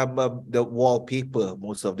feel like I'm the wallpaper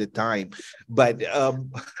most of the time, but I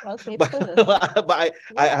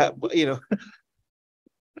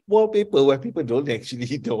wallpaper where people don't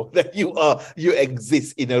actually know that you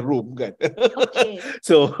exist in a room. Okay.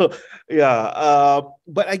 So yeah,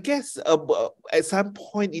 but I guess at some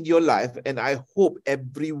point in your life, and I hope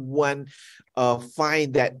everyone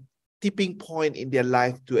find that tipping point in their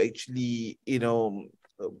life to actually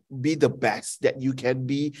be the best that you can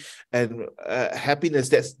be, and happiness.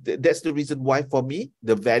 That's the reason why for me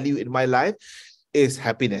the value in my life is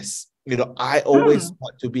happiness. I always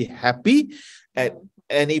want to be happy at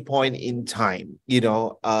any point in time.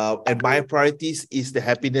 And my priorities is the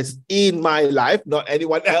happiness in my life, not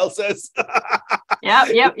anyone else's.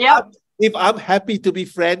 Yep. If I'm happy to be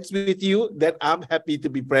friends with you, then I'm happy to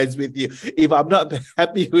be friends with you. If I'm not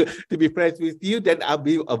happy to be friends with you, then I'll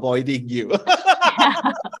be avoiding you.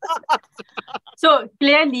 So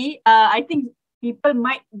clearly, I think people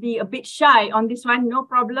might be a bit shy on this one. No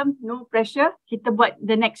problem, no pressure. Kita buat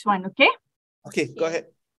the next one, okay? Okay, go ahead.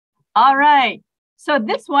 All right. So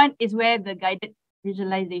this one is where the guided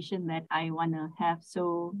visualization that I want to have.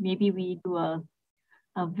 So maybe we do a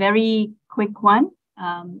very quick one.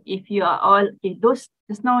 If you are all, those,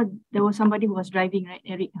 just now there was somebody who was driving, right,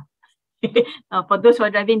 Eric? For those who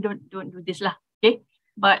are driving, don't do this lah, okay?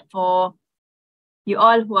 But for you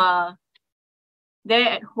all who are there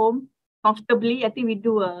at home comfortably, I think we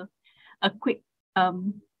do a quick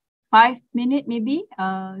 5-minute maybe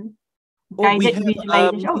guided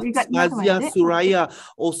visualization. Oh, we got another one, Mazia is it? Suraya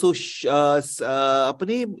also shared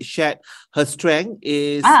her strength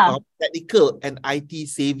is technical and IT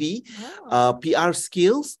savvy, PR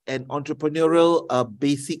skills and entrepreneurial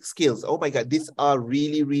basic skills. Oh my God, these are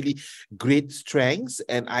really, really great strengths.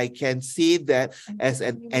 And I can say that as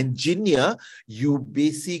an engineer, you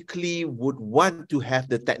basically would want to have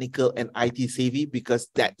the technical and IT savvy because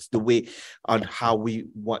that's the way on how we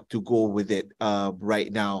want to go with it right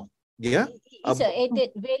now. Yeah, it's an added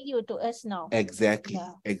value to us now. Exactly,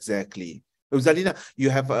 exactly. Zalina, you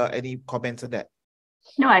have any comments on that?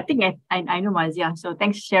 No, I think I know Mazia. So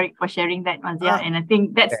thanks for sharing that, Mazia. And I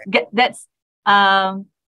think that's and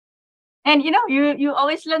you know, you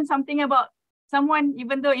always learn something about someone,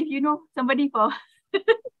 even though if you know somebody for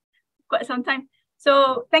quite some time.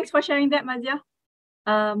 So thanks for sharing that, Mazia.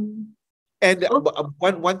 And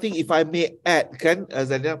one thing, if I may add,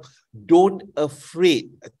 Zalina, don't afraid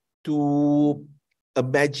to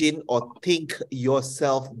imagine or think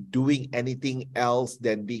yourself doing anything else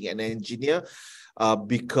than being an engineer,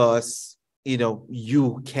 because you know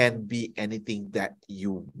you can be anything that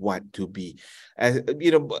you want to be.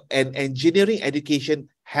 You know, and engineering education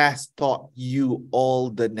has taught you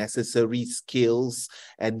all the necessary skills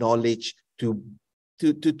and knowledge to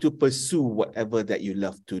pursue whatever that you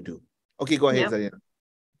love to do. Okay, go ahead, Zalina.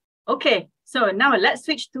 Okay, so now let's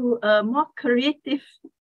switch to a more creative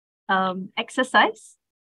exercise,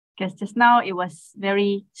 because just now it was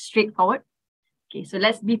very straightforward. Okay, so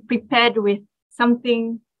let's be prepared with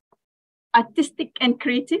something artistic and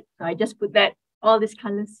creative. So I just put that all these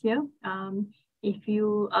colors here. If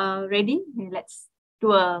you are ready, let's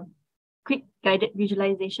do a quick guided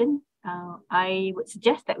visualization. I would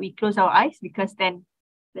suggest that we close our eyes because then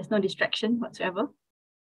there's no distraction whatsoever. All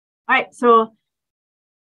right, so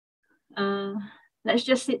let's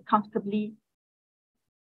just sit comfortably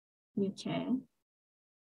in your chair.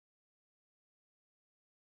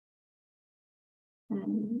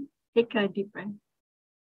 And take a deep breath.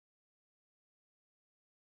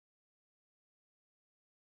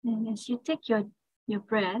 And as you take your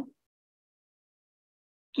breath,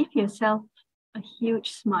 give yourself a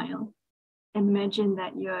huge smile. Imagine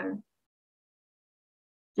that you're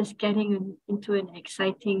just getting into an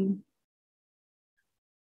exciting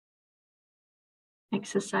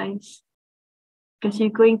exercise because you're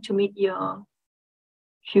going to meet your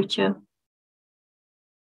future.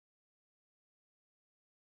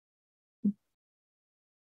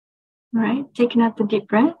 All right, take another deep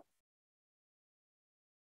breath.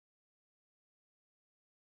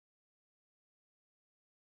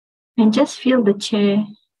 And just feel the chair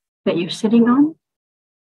that you're sitting on.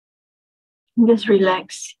 And just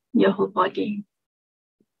relax your whole body.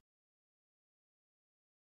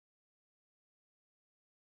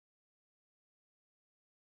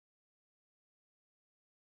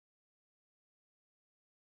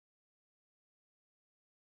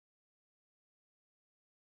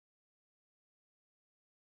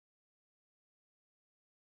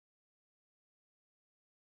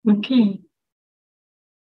 Okay.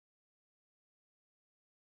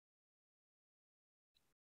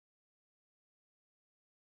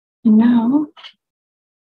 And now,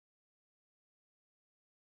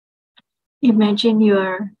 imagine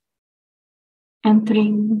you're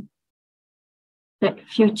entering that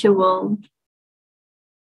future world.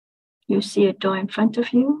 You see a door in front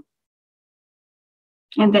of you,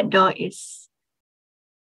 and that door is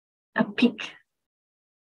a peek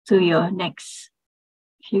to your next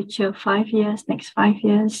future 5 years, next 5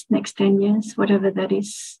 years, next 10 years, whatever that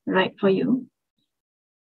is right for you.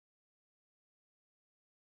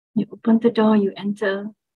 You open the door, you enter.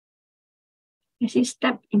 As you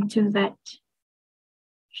step into that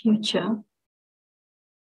future,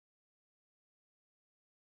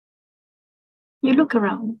 you look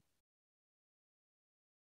around.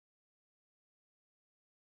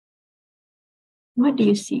 What do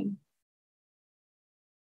you see?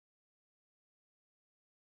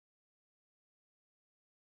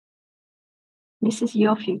 This is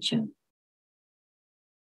your future.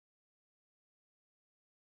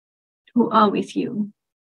 Who are with you?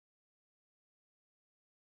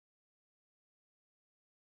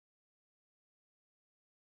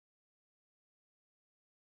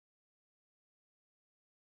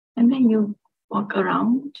 And then you walk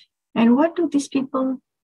around. And what do these people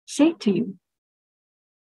say to you?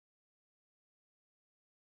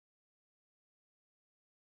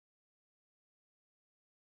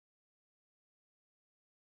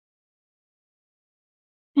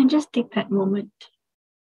 And just take that moment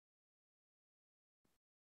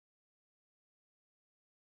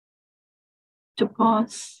to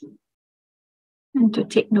pause and to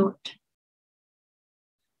take note.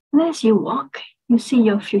 And as you walk, you see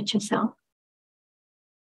your future self.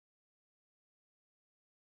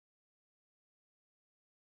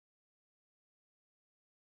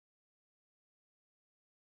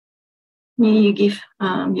 You give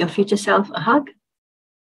your future self a hug.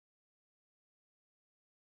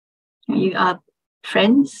 You are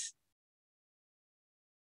friends,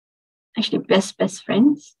 actually best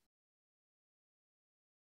friends.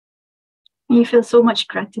 And you feel so much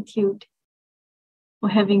gratitude for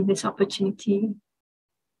having this opportunity.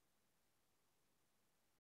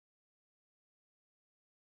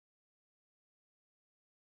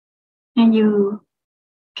 And you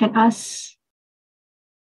can ask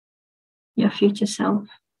your future self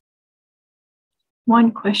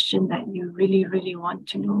one question that you really, really want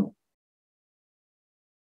to know.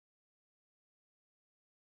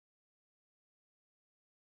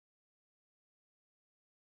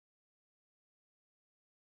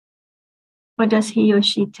 What does he or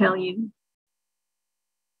she tell you?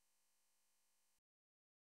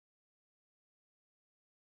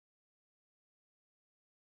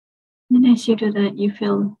 And as you do that, you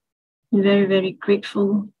feel very, very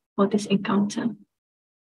grateful for this encounter.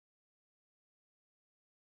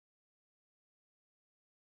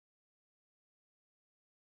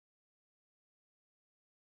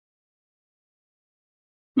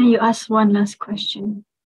 And you ask one last question.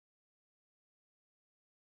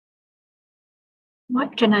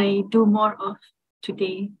 What can I do more of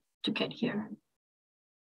today to get here?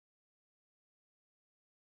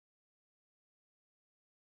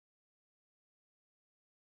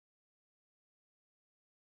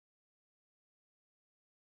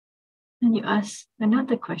 And you ask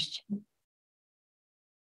another question.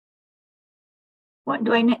 What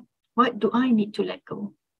do I need to let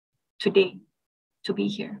go today to be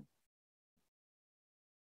here?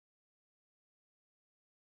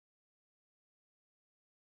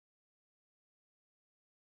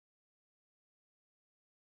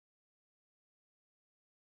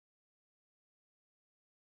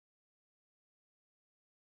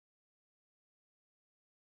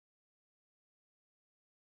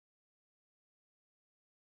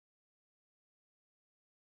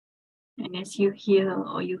 And as you hear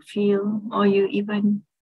or you feel or you even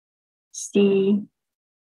see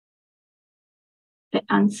the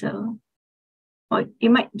answer, or it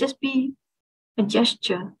might just be a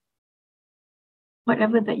gesture,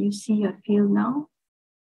 whatever that you see or feel now,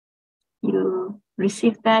 you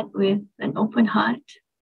receive that with an open heart.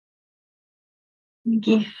 You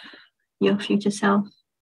give your future self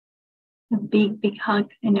a big, big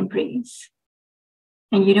hug and embrace.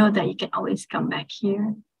 And you know that you can always come back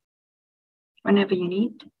here whenever you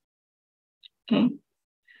need. Okay?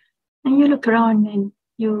 And you look around and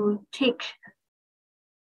you take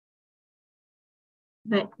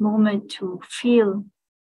that moment to feel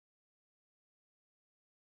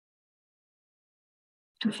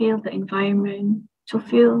the environment, to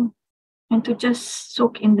feel and to just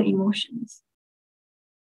soak in the emotions.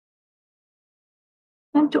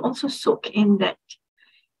 And to also soak in that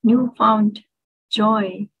newfound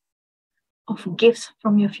joy of gifts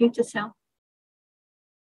from your future self.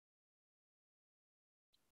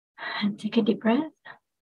 And take a deep breath.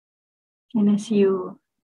 And as you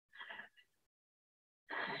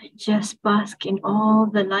just bask in all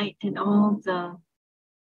the light and all the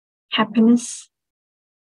happiness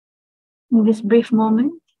in this brief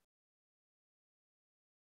moment,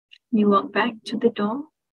 you walk back to the door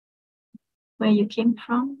where you came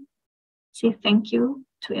from. Say thank you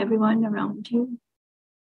to everyone around you.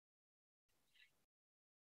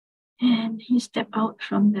 And you step out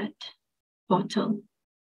from that portal.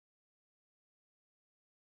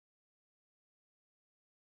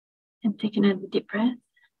 And take another deep breath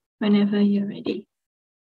whenever you're ready.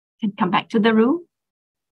 And come back to the room.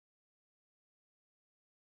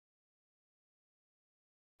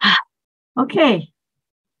 Okay.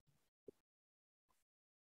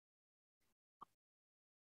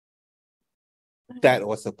 That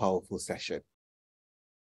was a powerful session.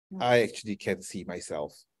 I actually can see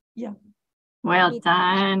myself. Yeah. Well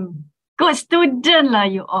done. Good student lah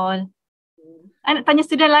you all. I nak tanya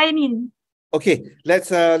student lain ni. Okay,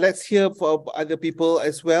 let's hear from other people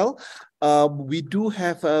as well. we do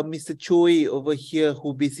have Mr. Choi over here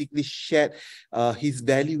who basically shared his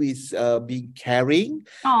value is being caring,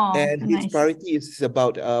 and his nice. priority is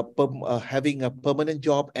about having a permanent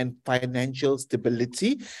job and financial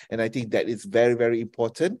stability. And I think that is very, very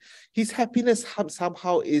important. His happiness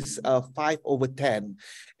somehow is 5/10,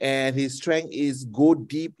 and his strength is go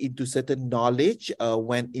deep into certain knowledge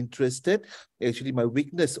when interested. Actually, my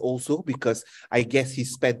weakness also, because I guess he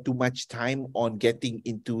spent too much time on getting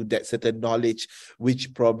into that certain knowledge,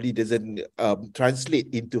 which probably doesn't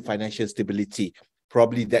translate into financial stability.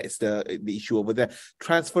 Probably that's the issue over there.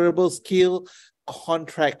 Transferable skill,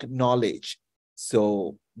 contract knowledge.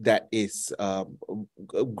 So that is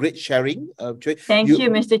great sharing. Thank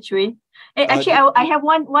you, Mr. Chui. Actually, I have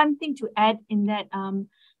one thing to add in that.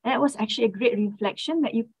 That was actually a great reflection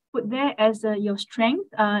that you put there as your strength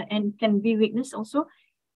and can be weakness also.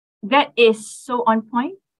 That is so on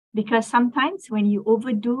point, because sometimes when you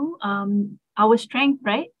overdo our strength,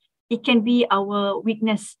 right, it can be our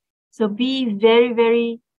weakness. So be very,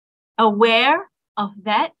 very aware of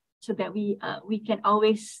that, so that we can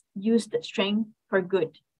always use the strength for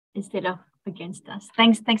good instead of against us.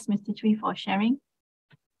 Thanks, Mr. Chui, for sharing.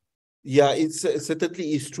 Yeah, it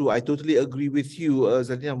certainly is true. I totally agree with you,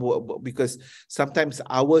 Zalina, because sometimes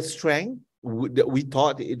our strength, we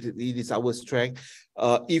thought it is our strength.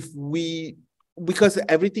 Because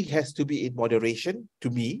everything has to be in moderation to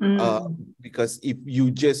me. Because if you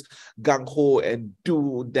just gung-ho and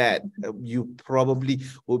do that, you probably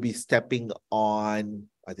will be stepping on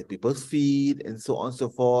other people's feet and so on and so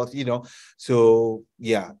forth, you know. So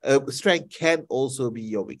yeah, strength can also be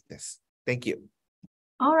your weakness. Thank you.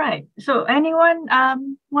 All right. So anyone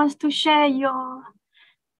wants to share your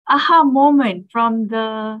aha moment from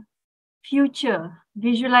the future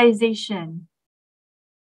visualization?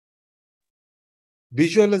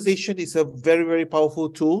 Visualization is a very, very powerful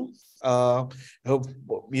tool,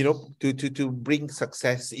 you know, to bring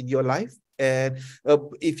success in your life. And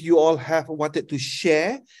if you all have wanted to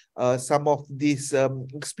share some of this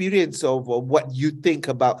experience of what you think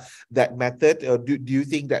about that method, or do you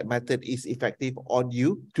think that method is effective on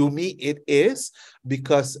you? To me, it is,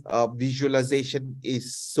 because visualization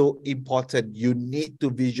is so important. You need to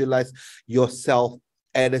visualize yourself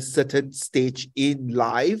at a certain stage in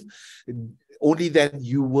life. Only then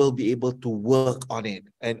you will be able to work on it.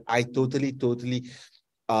 And I totally,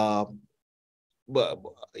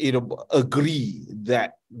 you know, agree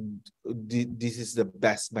that this is the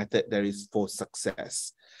best method there is for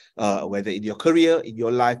success, whether in your career, in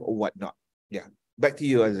your life, or whatnot. Yeah, back to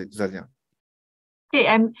you, Zalina. Okay,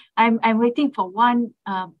 I'm waiting for one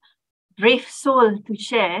brave soul to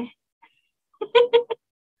share.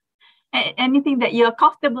 Anything that you're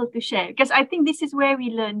comfortable to share, because I think this is where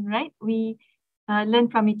we learn, right? We learn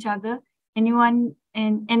from each other. Anyone,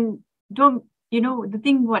 and don't, you know, the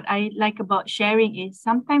thing what I like about sharing is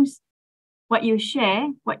sometimes what you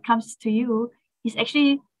share, what comes to you, is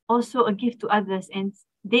actually also a gift to others, and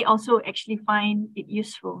they also actually find it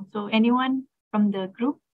useful. So anyone from the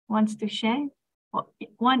group wants to share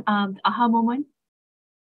one aha moment?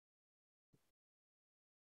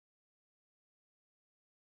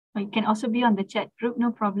 Or it can also be on the chat group,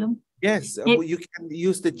 no problem. Yes, you can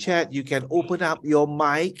use the chat. You can open up your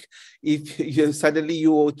mic. If suddenly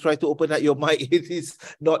you try to open up your mic, it is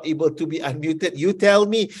not able to be unmuted. You tell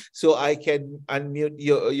me so I can unmute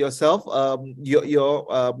yourself.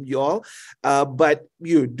 You all. But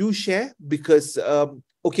you do share, because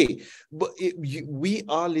okay, but we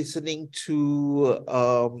are listening to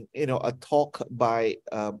you know, a talk by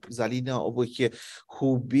Zalina over here,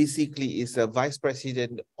 who basically is a vice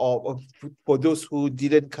president of for those who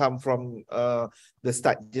didn't come from the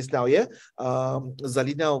start just now. Yeah,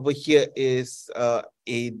 Zalina over here is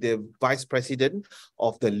the vice president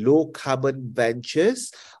of the low carbon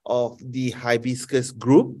ventures of the Hibiscus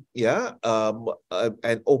group. Yeah,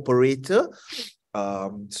 an operator.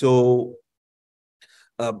 So.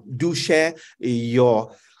 Do share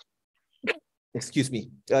your, excuse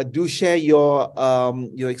me, do share your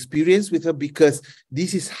experience with her, because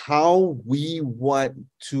this is how we want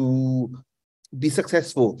to be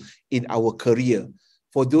successful in our career.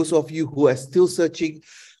 For those of you who are still searching,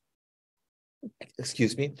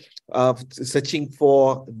 excuse me, searching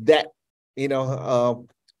for that, you know,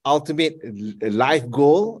 ultimate life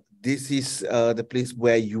goal, this is the place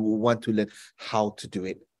where you want to learn how to do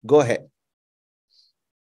it. Go ahead.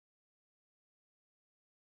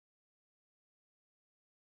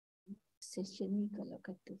 Session ni kalau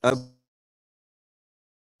kata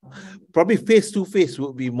probably face to face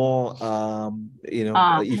would be more you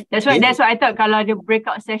know, that's why I thought kalau ada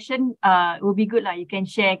breakout session would be good lah, you can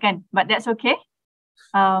share kan, but that's okay.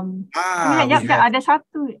 Sekejap, ada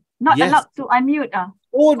satu. Not allowed to unmute.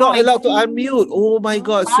 Oh, not I allowed to see. unmute. Oh my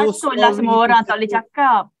God, so Patutlah sorry. semua orang tak boleh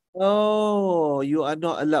cakap. Oh, you are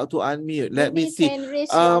not allowed to unmute. Let me Maybe see. can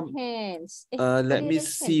raise your hands. Let me boleh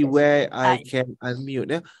raise see hand tak? where I can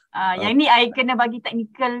unmute. Yang ni I kena bagi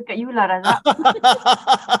technical kat you lah, Razak.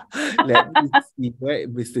 Let me see where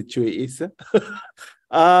Mr. Choi is.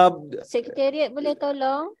 Sekretariat boleh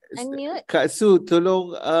tolong unmute? Kak Su,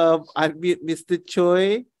 tolong unmute Mr.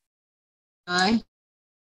 Choi. Hi.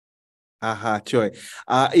 Aha, Choi.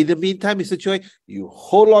 In the meantime, Mr. Choi, you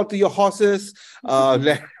hold on to your horses.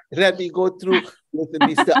 Let me go through with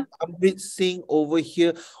Mr. Amrit Singh over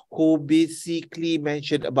here, who basically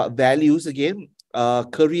mentioned about values again,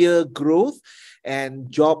 career growth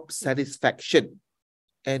and job satisfaction.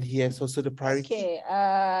 And he has also the priority. Okay,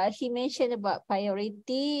 he mentioned about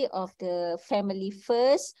priority of the family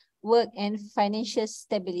first, work and financial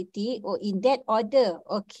stability, or in that order.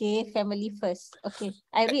 Okay, family first. Okay,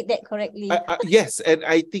 I read that correctly. Yes, and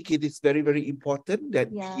I think it is very, very important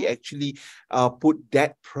that he actually put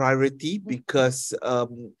that priority because,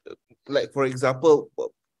 like for example,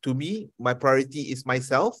 to me, my priority is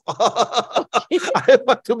myself. I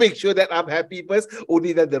want to make sure that I'm happy first,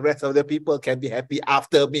 only that the rest of the people can be happy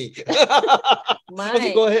after me.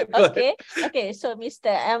 Okay, go ahead. Okay. So Mr.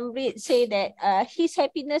 Amrit say that his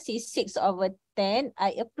happiness is 6/10.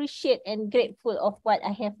 I appreciate and grateful of what I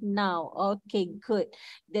have now. Okay, good.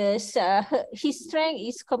 His strength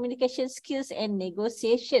is communication skills and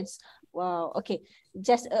negotiations. Wow. Okay.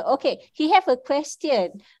 Okay. He have a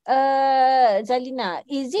question. Zalina,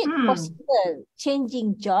 is it possible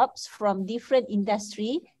changing jobs from different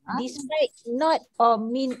industry despite not or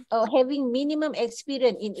having minimum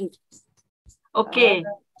experience in it? Okay.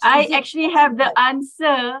 I actually have the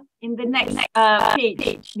answer in the next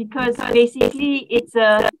page because basically it's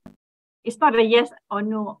not a yes or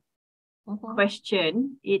no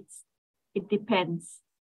question. It depends.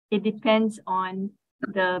 It depends on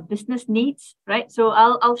the business needs, right? So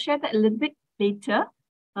I'll share that a little bit later.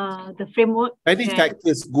 The framework. Many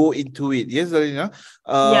factors go into it. Yes, Zalina.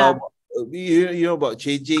 You know about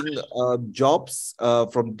changing jobs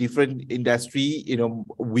from different industry. You know,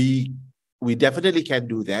 we definitely can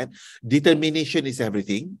do that. Determination is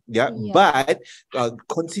everything. But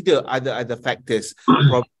consider other factors.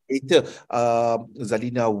 From later,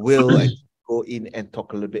 Zalina will go in and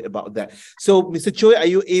talk a little bit about that. So, Mr. Choi, are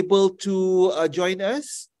you able to join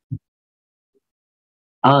us?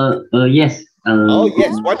 Yes. Oh,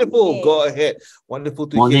 yes, wonderful. Okay. Go ahead. Wonderful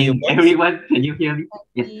to hear your voice. Everyone. Can you hear me?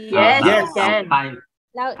 Yes. Yes, can.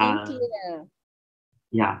 Loud and clear.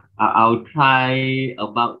 Yeah, I'll try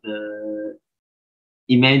about the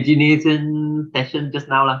imagination session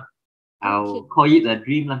just now lah. I'll call it a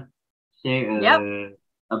dream lah. Share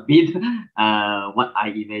a bit what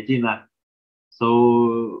I imagine lah.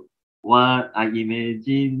 So what I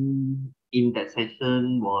imagined in that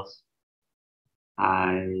session was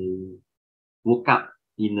I woke up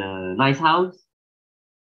in a nice house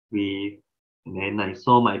and then I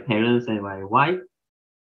saw my parents and my wife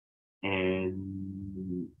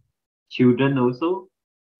and children also,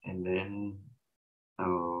 and then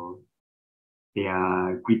they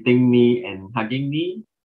are greeting me and hugging me,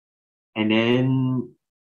 and then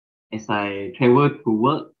as I travel to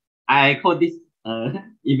work, I call this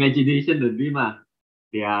imagination a dream.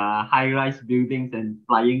 There are high-rise buildings and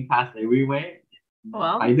flying cars everywhere.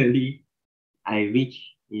 Wow. Finally, I reach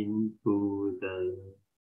into the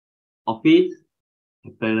office.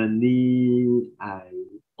 Apparently, I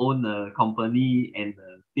own a company and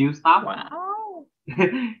a few staff. Wow.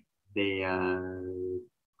 They are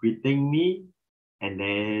greeting me, and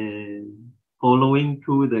then following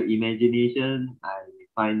through the imagination, I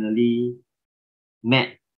finally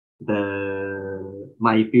met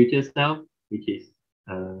my future self, which is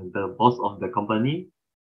the boss of the company.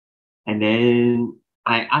 And then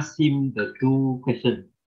I asked him the two questions.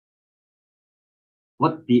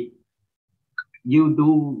 What did you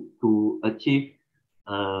do to achieve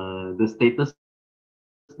the status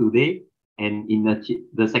today? And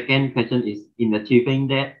the second question is, in achieving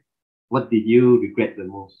that, what did you regret the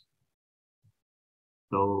most?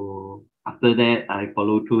 So after that, I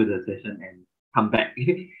follow through the session and come back.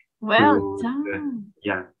 Well done.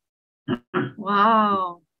 Yeah.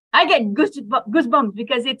 Wow. I get goosebumps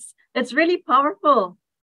because it's really powerful.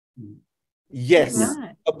 Yes.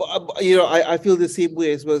 You know, I feel the same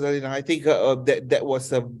way as well, Zalina. I think that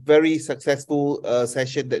was a very successful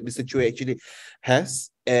session that Mr. Choi actually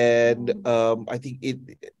has, and I think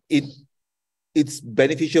it's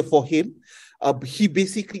beneficial for him. he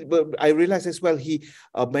basically, I realized as well, he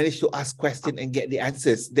managed to ask questions and get the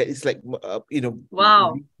answers. That is like,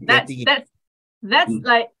 wow, that's Mm.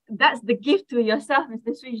 like, that's the gift to yourself,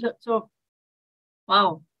 Mr. Sri. So,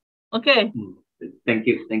 wow. Okay. Thank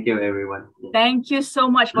you, everyone. Thank you so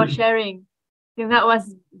much for sharing. I think that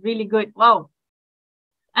was really good. Wow.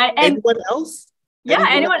 And anyone else? Yeah,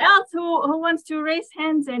 anyone else who wants to raise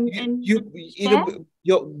hands and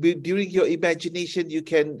during your imagination, you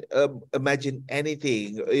can imagine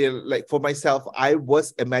anything. Like for myself, I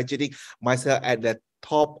was imagining myself at the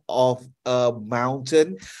top of a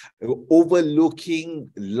mountain, overlooking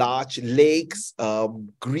large lakes,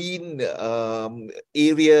 green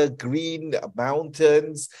area, green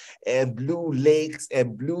mountains, and blue lakes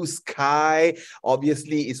and blue sky.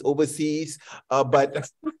 Obviously, it's overseas, but.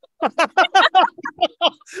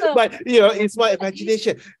 But it's my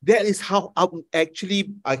imagination. That is how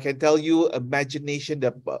I can tell you, imagination,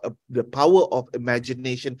 the power of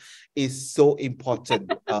imagination is so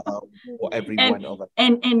important for every one of us.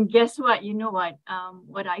 And guess what? You know what?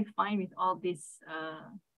 What I find with all these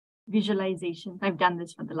visualizations, I've done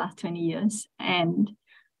this for the last 20 years, and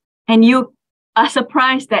you are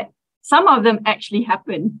surprised that some of them actually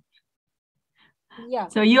happen. Yeah.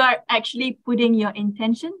 So you are actually putting your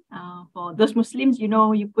intention for those Muslims,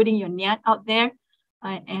 you're putting your niyat out there,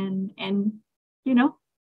 and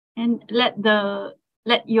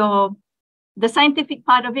the scientific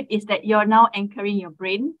part of it is that you're now anchoring your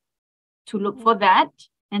brain to look for that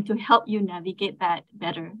and to help you navigate that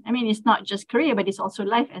better. I mean, it's not just career, but it's also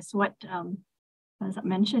life, as what Azab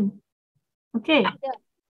mentioned. Okay. Yeah.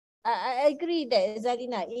 I agree that,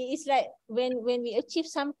 Zalina. It's like when we achieve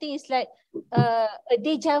something, it's like a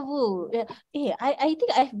deja vu. I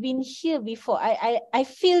think I've been here before. I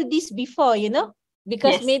feel this before,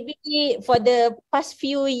 because maybe for the past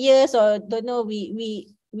few years, or don't know,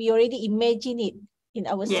 we already imagine it in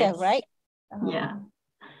ourselves, right? Yeah.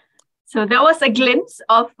 So that was a glimpse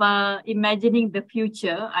of imagining the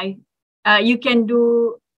future. You can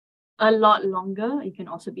do a lot longer. You can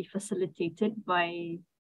also be facilitated by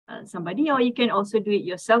somebody, or you can also do it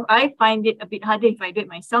yourself. I find it a bit harder if I do it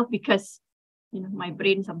myself, because my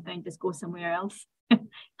brain sometimes just goes somewhere else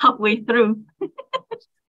halfway through.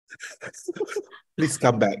 Please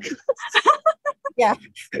come back. Yeah.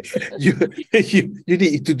 You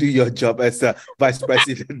need to do your job as a vice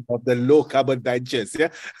president of the low carbon ventures. Yeah.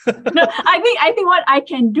 No, I think what I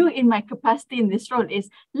can do in my capacity in this role is,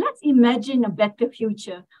 let's imagine a better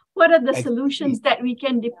future. What are the solutions that we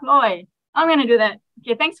can deploy? I'm going to do that.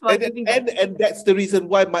 Okay, thanks for giving that. And that's the reason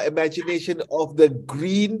why my imagination of the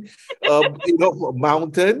green,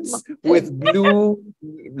 mountains with blue,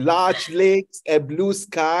 large lakes and blue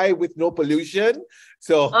sky with no pollution.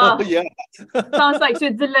 So, yeah. Sounds like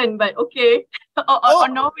Switzerland, but okay. Or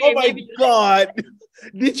Norway, oh my maybe. God.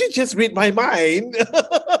 Did you just read my mind?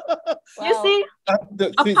 You see?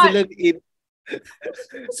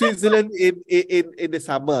 Switzerland in the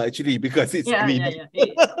summer, actually, because it's green.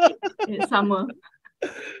 It's summer.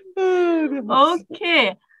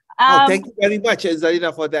 Okay. Thank you very much,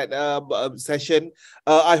 Zalina, for that session.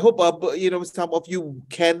 I hope some of you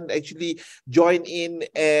can actually join in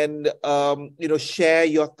and share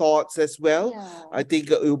your thoughts as well. Yeah. I think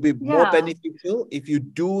it will be more beneficial if you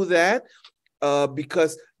do that,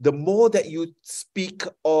 because the more that you speak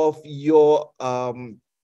of your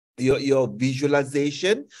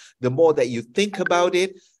visualization, the more that you think about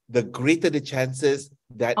it, the greater the chances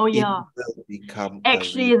that it will become.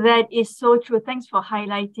 Actually, that is so true. Thanks for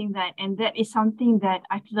highlighting that. And that is something that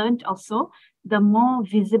I've learned also. The more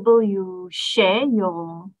visible you share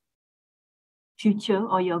your future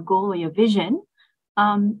or your goal or your vision,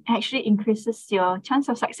 actually increases your chance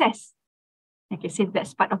of success. Like I said,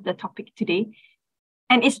 that's part of the topic today.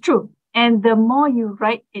 And it's true. And the more you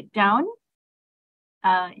write it down,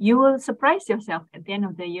 you will surprise yourself at the end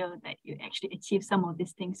of the year that you actually achieve some of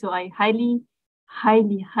these things. So I highly,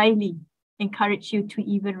 highly, highly encourage you to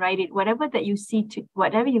even write it. Whatever that you see,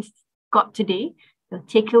 whatever you've got today, your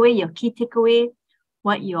takeaway, your key takeaway,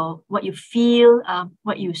 what you feel,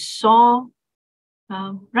 what you saw,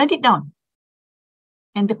 write it down.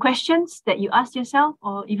 And the questions that you ask yourself,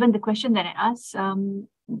 or even the question that I asked in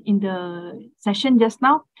the session just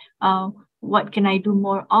now, what can I do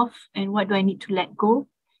more of, and what do I need to let go?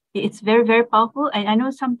 It's very, very powerful. And I know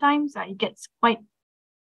sometimes it gets quite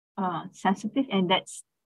sensitive, and that's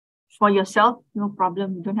for yourself, no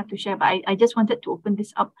problem. You don't have to share. But I just wanted to open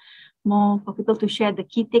this up more for people to share the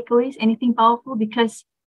key takeaways, anything powerful, because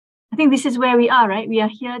I think this is where we are, right? We are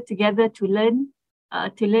here together to learn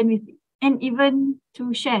with, and even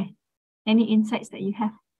to share any insights that you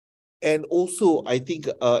have. And also, I think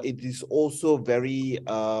it is also very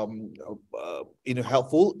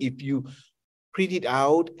helpful if you print it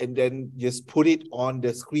out and then just put it on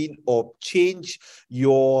the screen, or change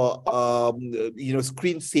your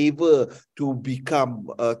screensaver to become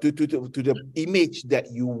to the image that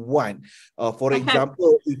you want. For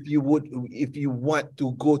example, if you want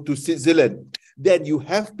to go to Switzerland, then you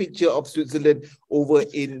have picture of Switzerland over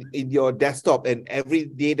in your desktop, and every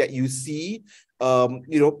day that you see,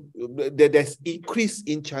 there's increase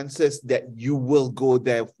in chances that you will go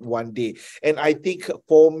there one day. And I think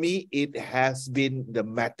for me, it has been the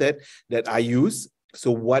method that I use. So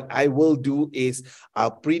what I will do is I'll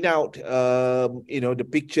print out, the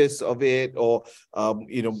pictures of it, or,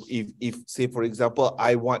 if say, for example,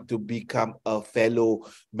 I want to become a fellow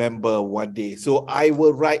member one day. So I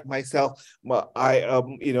will write myself, IR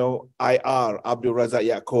Abdul Razak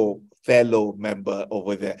Yaakob, fellow member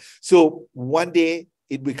over there. So one day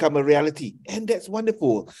it become a reality, and that's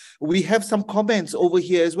wonderful. We have some comments over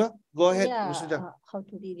here as well. Go ahead. Yeah, how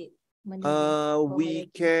to read it? We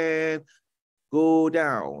can go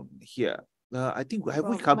down here. I think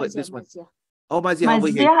we covered Mazia, this one. Mazia. Oh, Mazia over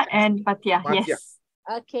here. Mazia and Fatia, yes.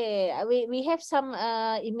 Okay, we have some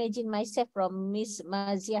imagine myself from Miss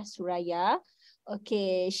Mazia Suraya.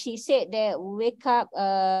 Okay, she said that wake up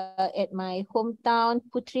at my hometown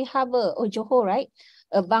Putri Harbour, Johor, right?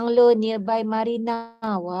 A bungalow nearby Marina.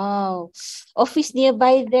 Wow. Office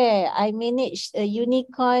nearby there. I manage a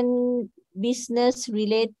unicorn business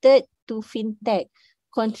related to fintech,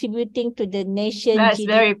 contributing to the nation. That's GDP.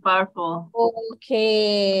 very powerful.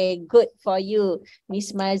 Okay, good for you,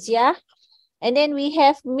 Miss Mazia. And then we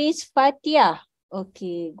have Miss Fatia.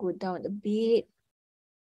 Okay, go down a bit.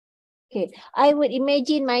 Okay, I would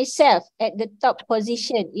imagine myself at the top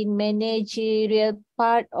position in managerial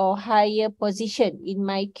part or higher position in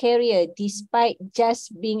my career, despite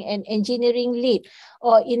just being an engineering lead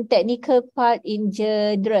or in technical part in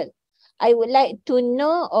general. I would like to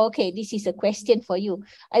know, okay, this is a question for you.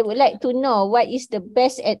 I would like to know what is the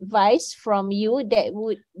best advice from you that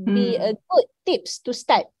would be a good tips to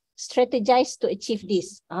start, strategize to achieve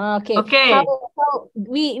this. Okay. How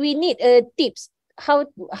we need tips. How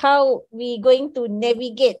we going to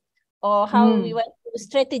navigate, or how we want to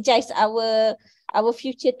strategize our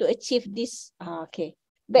future to achieve this? Okay.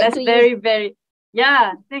 That's very,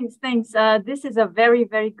 yeah, thanks. This is a very,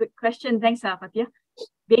 very good question. Thanks, Fatia.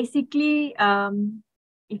 Basically,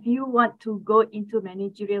 if you want to go into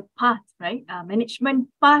managerial path, right? Management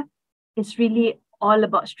path is really all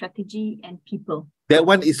about strategy and people. That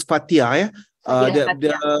one is Fatia, yeah? Fatia.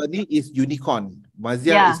 The name is unicorn.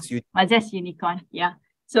 Mazia is unicorn. Mazia is unicorn, yeah.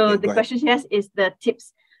 So okay, the question here is the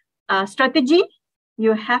tips. Strategy,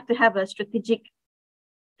 you have to have a strategic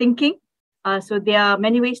thinking. So there are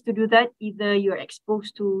many ways to do that. Either you're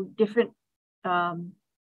exposed to different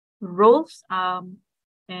roles,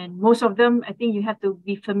 and most of them, I think you have to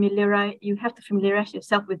be familiarized. You have to familiarize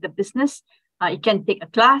yourself with the business. You can take a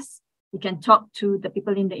class. You can talk to the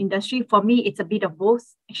people in the industry. For me, it's a bit of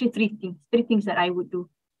both. Actually, three things that I would do.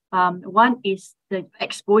 One is the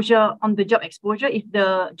exposure, on the job exposure. If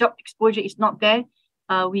the job exposure is not there,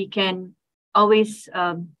 we can always,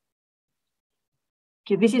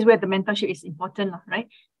 this is where the mentorship is important, right?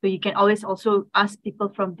 So you can always also ask people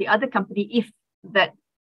from the other company if that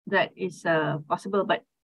is possible. But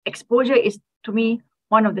exposure is, to me,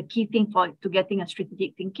 one of the key things to getting a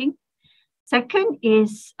strategic thinking. Second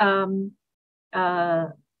is the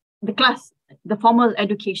class, the formal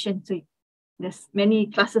education. So there's many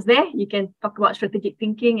classes there. You can talk about strategic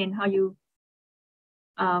thinking and how you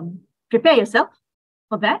prepare yourself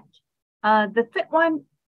for that. The third one,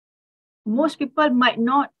 most people might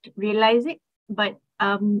not realize it, but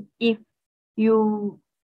if you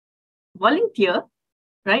volunteer,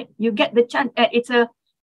 right, you get the chance. It's a,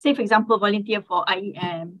 say for example, volunteer for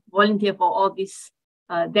IEM, volunteer for all this.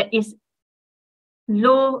 That is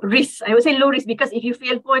low risk. I would say low risk because if you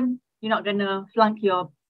fail, you're not gonna flunk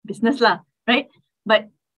your business lah, right? But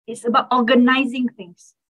it's about organizing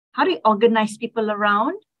things. How do you organize people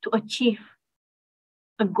around to achieve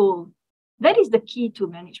a goal? That is the key to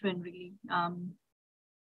management, really.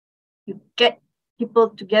 You get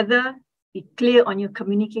people together, be clear on your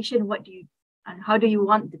communication. What do you and how do you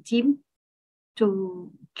want the team to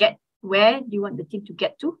get? Where do you want the team to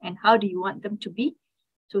get to, and how do you want them to be?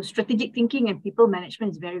 So strategic thinking and people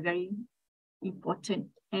management is very, very important.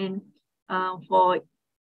 And for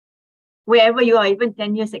wherever you are, even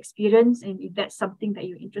 10 years experience, and if that's something that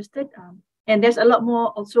you're interested, and there's a lot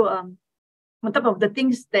more also on top of the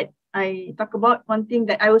things that I talk about. One thing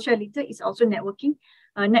that I will share later is also networking.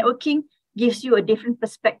 Networking gives you a different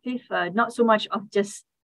perspective, not so much of just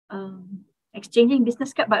exchanging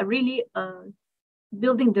business card, but really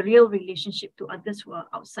building the real relationship to others who are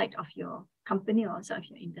outside of your company or outside of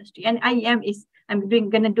your industry. And IEM is, I'm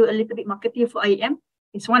gonna do a little bit marketing for IEM.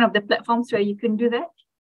 It's one of the platforms where you can do that,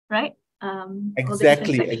 right?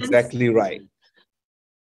 Exactly right.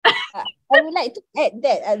 I would like to add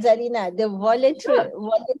that, Zalina, the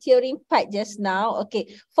volunteering part just now. Okay,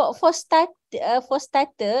 for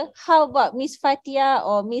starter, how about Miss Fatia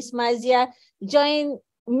or Miss Mazia join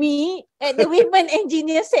me at the Women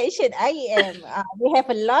Engineer section? We have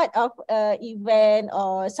a lot of event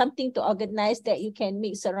or something to organize that you can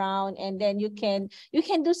mix around, and then you can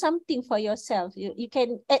do something for yourself. You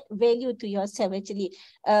can add value to yourself actually.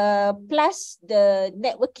 Plus the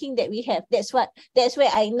networking that we have. That's where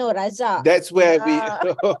I know Raza. That's where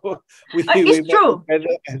it's true.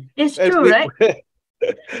 It's true, right?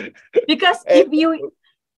 Because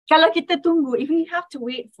kalau kita tunggu, if we have to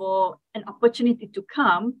wait for an opportunity to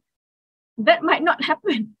come, that might not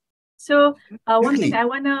happen. So one thing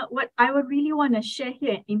what I would really wanna share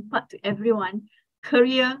here and impart to everyone,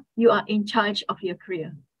 career, you are in charge of your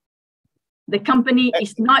career. The company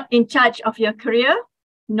is not in charge of your career,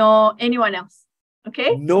 nor anyone else.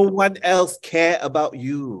 Okay? No one else care about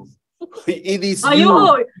you. It is you.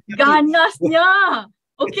 Ayo, ganasnya.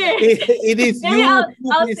 Okay. It is Maybe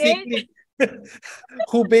you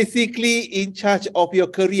who basically in charge of your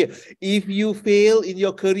career. If you fail in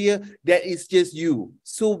your career, that is just you.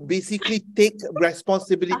 So basically take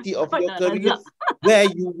responsibility of your career where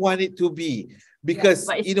you want it to be. Because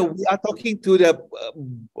we are talking to the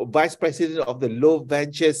vice president of the low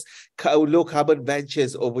carbon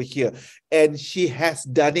ventures over here, and she has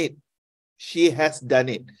done it.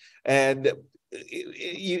 And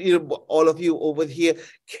all of you over here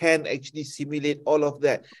can actually simulate all of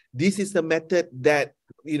that. This is a method that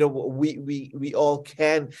we all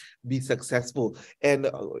can be successful, and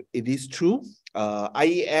it is true.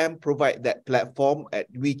 IEM provide that platform at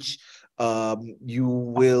which you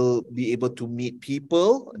will be able to meet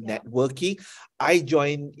people, networking. I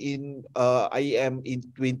joined in IEM in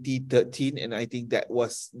 2013, and I think that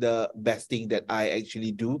was the best thing that I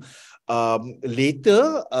actually do.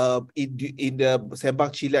 Later, in the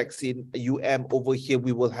Sembang Chillax in UM over here,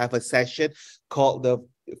 we will have a session called the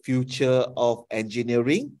Future of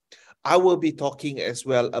Engineering. I will be talking as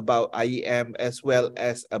well about IEM, as well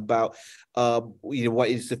as about what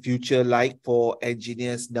is the future like for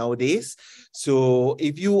engineers nowadays. So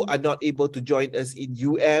if you are not able to join us in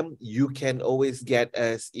UM, you can always get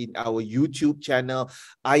us in our YouTube channel,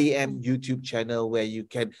 IEM YouTube channel, where you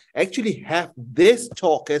can actually have this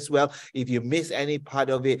talk as well. If you miss any part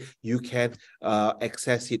of it, you can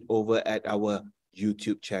access it over at our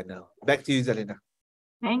YouTube channel. Back to you, Zalina.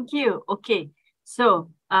 Thank you. Okay. So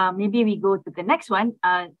maybe we go to the next one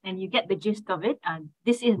and you get the gist of it.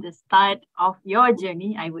 This is the start of your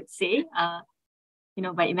journey, I would say,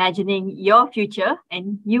 by imagining your future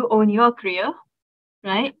and you own your career,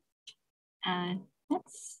 right?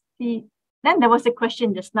 Let's see. Then there was a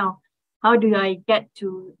question just now. How do I get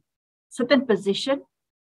to certain position?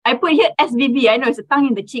 I put here SVB. I know it's a tongue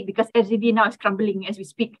in the cheek because SVB now is crumbling as we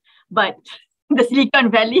speak. But the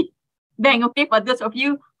Silicon Valley Bank, okay, for those of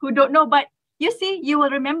you who don't know, but you see, you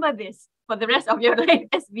will remember this for the rest of your life,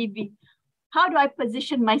 SVB. How do I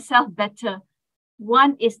position myself better?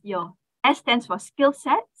 One is your S stands for skill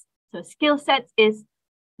sets. So skill sets is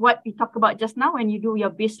what we talked about just now when you do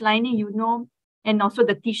your baselining, and also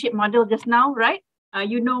the T-shaped model just now, right?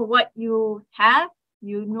 You know what you have,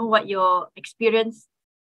 you know what your experience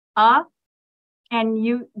are, and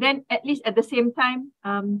you then at least at the same time,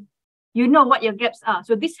 you know what your gaps are.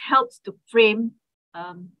 So this helps to frame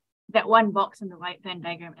that one box in the right Venn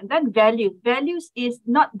diagram. And then values. Values is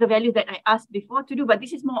not the value that I asked before to do, but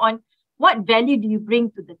this is more on what value do you bring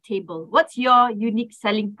to the table? What's your unique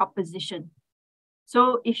selling proposition?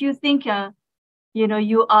 So if you think,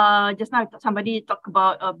 you are, just now somebody talked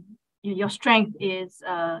about your strength is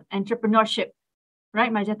entrepreneurship, right?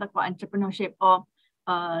 Maja talked about entrepreneurship, or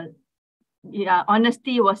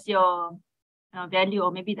honesty was your value,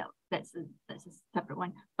 or maybe that's a separate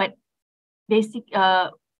one. But basic,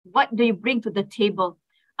 what do you bring to the table?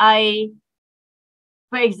 For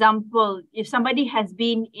example, if somebody has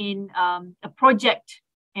been in a project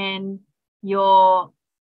and you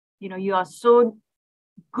are so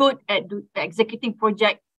good at executing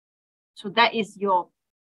project, so that is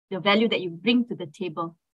the value that you bring to the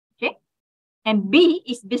table, okay? And B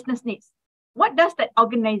is business needs. What does that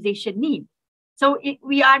organization need? So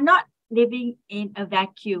we are not living in a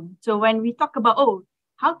vacuum. So when we talk about,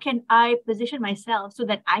 how can I position myself so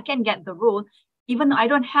that I can get the role, even though I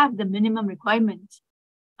don't have the minimum requirements?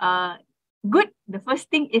 good. The first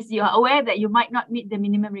thing is you are aware that you might not meet the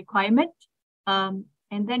minimum requirement, and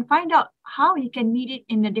then find out how you can meet it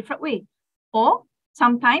in a different way. Or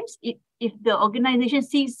sometimes if the organization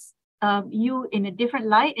sees you in a different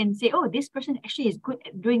light and say, oh, this person actually is good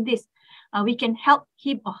at doing this, we can help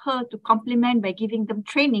him or her to complement by giving them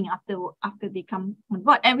training after they come on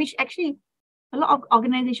board, and which actually a lot of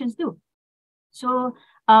organizations do. So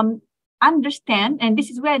understand, and this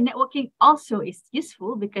is where networking also is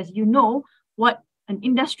useful, because you know what an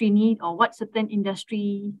industry needs or what certain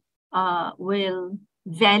industry will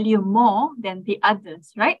value more than the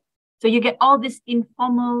others, right? So you get all this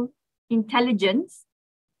informal intelligence,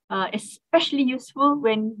 especially useful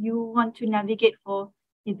when you want to navigate for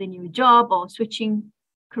either new job or switching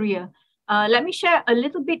career. Let me share a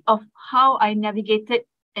little bit of how I navigated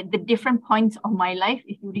at the different points of my life,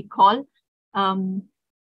 if you recall.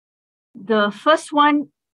 The first one,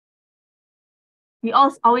 we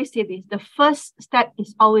always say this, the first step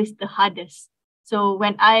is always the hardest. So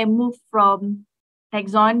when I moved from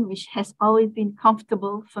Exxon, which has always been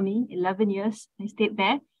comfortable for me, 11 years, I stayed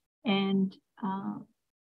there. And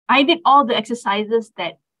I did all the exercises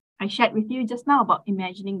that I shared with you just now about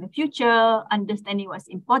imagining the future, understanding what's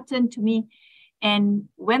important to me. And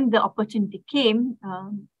when the opportunity came,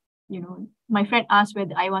 my friend asked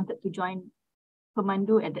whether I wanted to join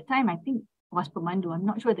Pemandu at that time. I think it was Pemandu. I'm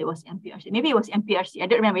not sure that it was MPRC. Maybe it was MPRC. I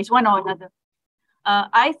don't remember. It's one or another.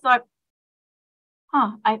 I thought,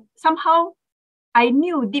 I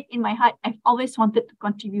knew deep in my heart, I've always wanted to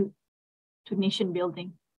contribute to nation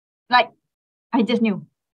building. Like, I just knew.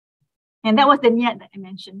 And that was the niyat that I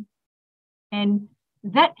mentioned. And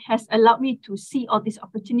that has allowed me to see all these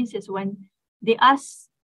opportunities. When they asked,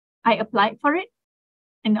 I applied for it.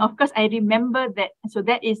 And of course, I remember that. So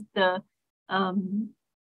that is the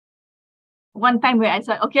one time where I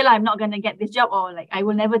said, okay, I'm not going to get this job, or like, I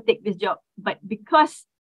will never take this job. But because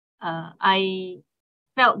I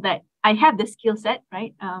felt that I have the skill set,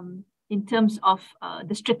 right, in terms of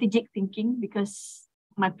the strategic thinking, because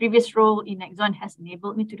my previous role in Exxon has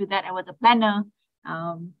enabled me to do that. I was a planner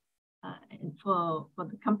for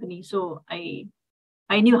the company, so I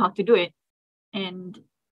knew how to do it. And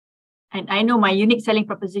I know my unique selling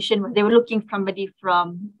proposition was they were looking for somebody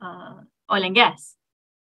from oil and gas.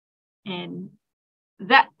 And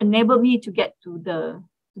that enabled me to get to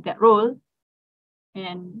that role.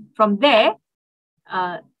 And from there,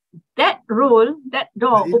 that role, that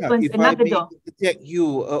door opens another door. Check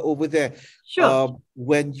you over there. Sure.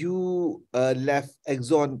 When you left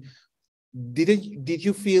Exxon, did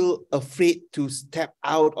you feel afraid to step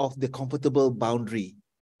out of the comfortable boundary?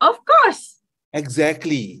 Of course.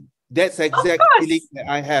 Exactly. That's exact feeling that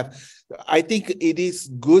I have. I think it is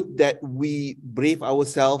good that we brave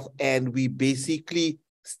ourselves and we basically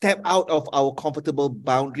step out of our comfortable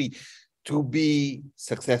boundary to be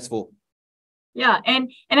successful. Yeah,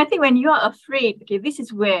 and I think when you are afraid, okay, this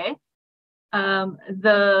is where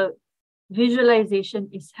the visualization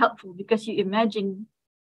is helpful, because you imagine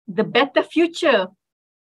the better future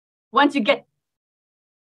once you get,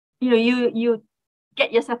 you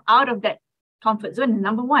get yourself out of that comfort zone,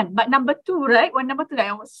 number one. But number two, right?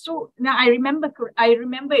 I was so, now I remember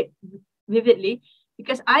it vividly,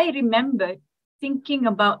 because I remembered thinking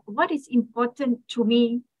about what is important to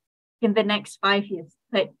me in the next 5 years.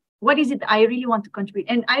 Like, what is it that I really want to contribute?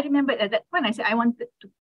 And I remember at that point, I said, I wanted to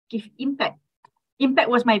give impact. Impact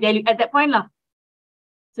was my value at that point.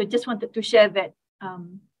 So just wanted to share that.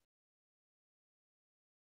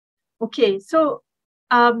 Okay, so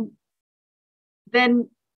then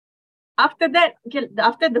after that, okay,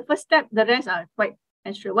 after the first step, the rest are quite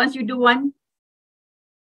natural. Once you do one,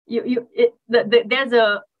 there's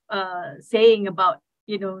a saying about,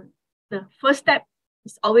 the first step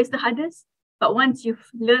is always the hardest. But once you've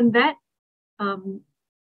learned that,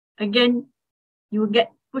 again, you will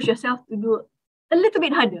push yourself to do a little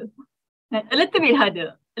bit harder, right?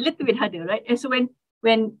 And so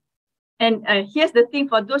here's the thing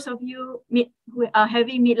for those of you who are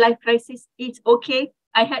having midlife crisis, it's okay.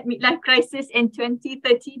 I had midlife crisis in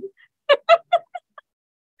 2013,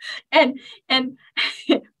 and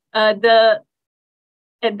at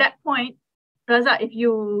that point, Raza, if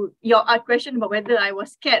your question about whether I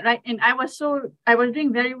was scared, right? And I was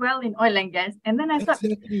doing very well in oil and gas. And then I thought,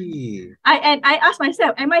 I asked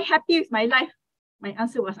myself, am I happy with my life? My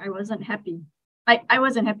answer was, I wasn't happy. I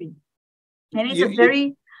wasn't happy. And it's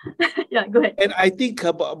very, yeah, go ahead. And I think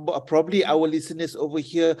probably our listeners over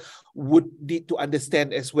here would need to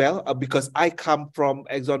understand as well, because I come from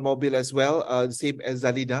ExxonMobil as well, same as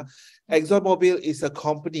Zalina. ExxonMobil is a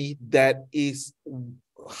company that is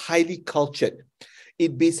highly cultured.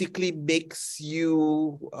 it basically makes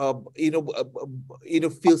you,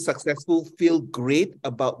 feel successful, feel great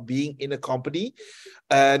about being in a company.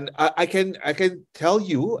 And I can tell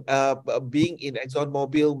you, being in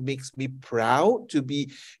ExxonMobil makes me proud to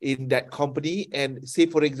be in that company. And say,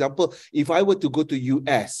 for example, if I were to go to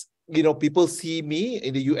US, people see me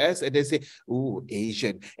in the US and they say, "Ooh,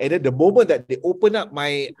 Asian." And then the moment that they open up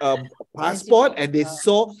my passport and they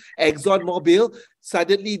saw ExxonMobil,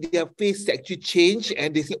 suddenly their face actually changed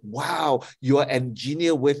and they said, "Wow, you're an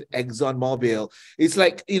engineer with ExxonMobil." It's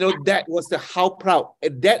like, that was the how proud.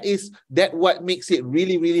 And that what makes it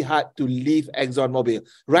really, really hard to leave ExxonMobil,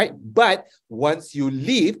 right? But once you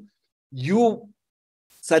leave, you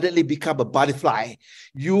suddenly become a butterfly.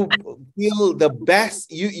 You feel the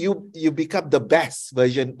best. You become the best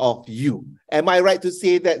version of you. Am I right to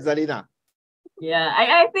say that, Zalina? Yeah,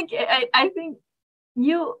 I think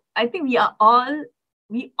we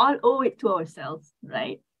all owe it to ourselves,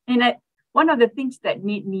 right? And one of the things that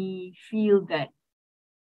made me feel that,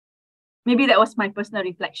 maybe that was my personal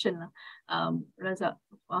reflection, Raza,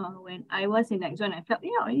 when I was in Exxon, I felt,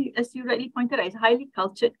 as you rightly pointed out, it's a highly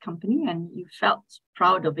cultured company and you felt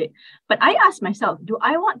proud of it. But I asked myself, do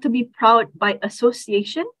I want to be proud by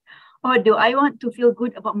association, or do I want to feel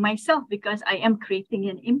good about myself because I am creating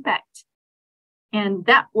an impact? And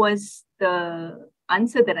that was the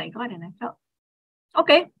answer that I got, and I felt,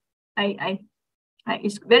 okay,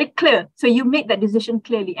 it's very clear. So you made that decision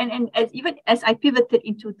clearly. And even as I pivoted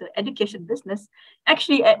into the education business,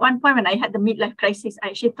 actually at one point when I had the midlife crisis, I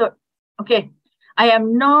actually thought, okay, I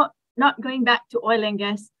am not going back to oil and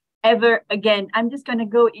gas ever again. I'm just going to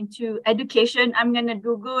go into education. I'm going to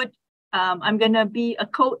do good. I'm going to be a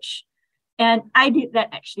coach. And I did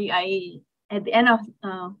that actually. At the end of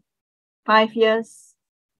 5 years,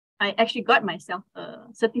 I actually got myself a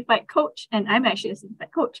certified coach, and I'm actually a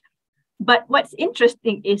certified coach. But what's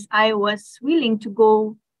interesting is I was willing to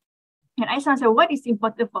go, and I said, what is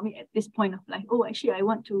important for me at this point of life? Oh, actually, I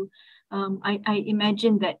want to, I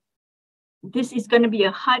imagine that this is going to be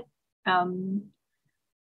a hard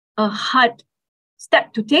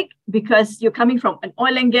step to take, because you're coming from an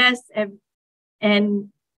oil and gas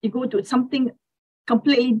and you go to something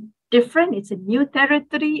completely different. It's a new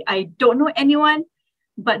territory. I don't know anyone,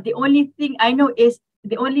 but the only thing I know is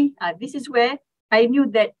this is where I knew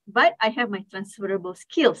that, but I have my transferable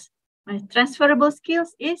skills. My transferable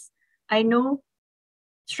skills is I know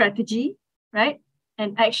strategy, right?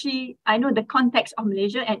 And actually, I know the context of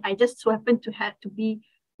Malaysia, and I just so happened to have to be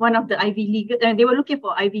one of the Ivy League, and they were looking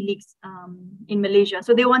for Ivy Leagues in Malaysia.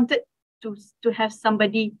 So they wanted to have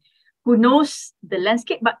somebody who knows the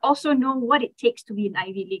landscape, but also know what it takes to be an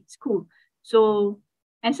Ivy League school. So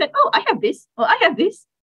I said, oh, I have this, or I have this.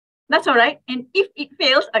 That's all right. And if it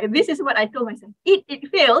fails, this is what I told myself. If it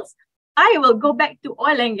fails, I will go back to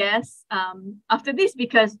oil and gas after this,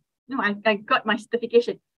 because I got my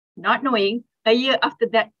certification, not knowing a year after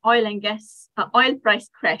that oil and gas oil price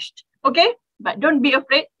crashed. Okay, but don't be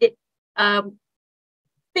afraid.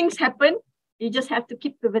 Things happen. You just have to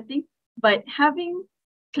keep pivoting. But having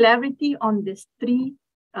clarity on these three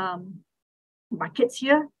buckets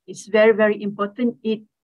here is very, very important. It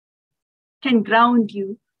can ground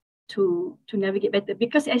you to navigate better,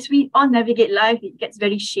 because as we all navigate life, it gets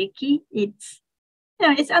very shaky. It's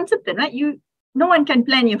uncertain, right? No one can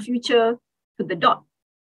plan your future to the dot,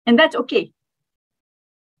 and that's okay.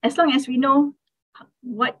 As long as we know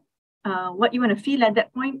what you want to feel at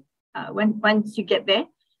that point, once you get there,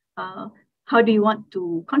 how do you want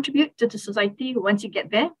to contribute to the society once you get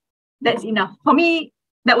there? That's enough for me.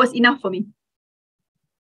 That was enough for me.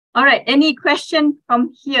 All right. Any question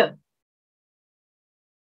from here?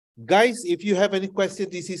 Guys, if you have any questions,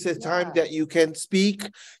 this is a time that you can speak.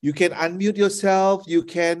 You can unmute yourself. You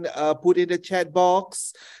can put in the chat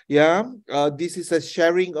box. Yeah, this is a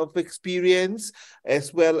sharing of experience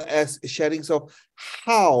as well as sharings of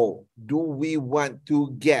how do we want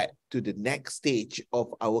to get to the next stage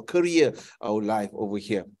of our career, our life over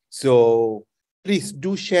here. So please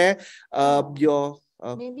do share your...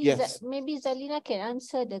 Maybe Zalina can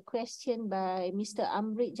answer the question by Mr.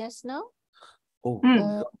 Amrit just now. Oh,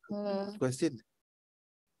 question.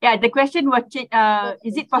 Yeah, the question was,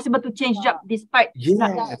 is it possible to change job despite?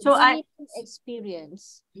 Yeah. So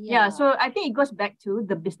experience. Yeah, so I think it goes back to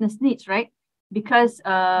the business needs, right? Because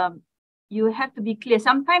you have to be clear.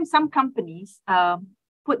 Sometimes some companies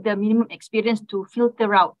put the minimum experience to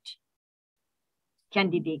filter out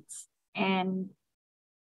candidates, and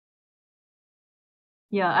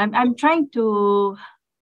yeah, I'm trying to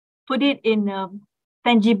put it in a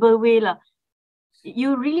tangible way lah.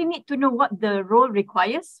 You really need to know what the role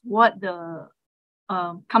requires, what the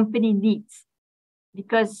company needs.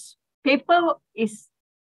 because paper is,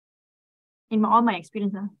 in all my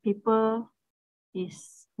experience, paper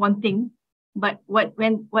is one thing, but what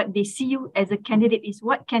they see you as a candidate is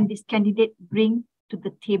what can this candidate bring to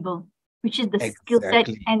the table, which is the skill set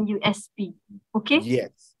and USP. Okay.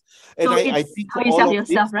 Yes. And so I think how you sell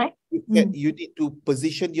yourself, right? You need to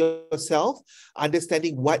position yourself,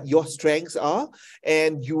 understanding what your strengths are,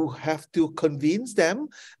 and you have to convince them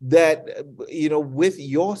that, with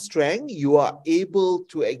your strength, you are able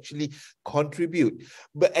to actually contribute.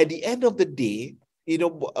 But at the end of the day,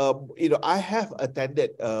 I have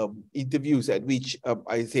attended interviews at which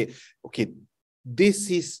I say, okay, this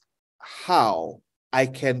is how I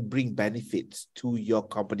can bring benefits to your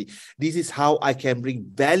company. This is how I can bring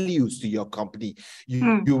values to your company.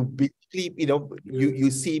 You basically, you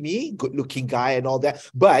see me, good-looking guy and all that,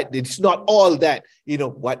 but it's not all that.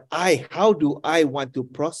 How do I want to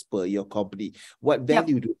prosper your company? What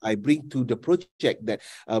value do I bring to the project that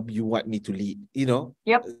you want me to lead?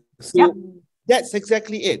 So that's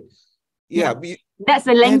exactly it. That's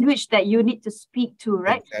the language that you need to speak to,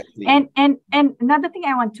 right? Exactly. And another thing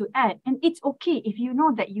I want to add, and it's okay if you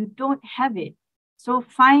know that you don't have it. So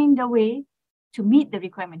find a way to meet the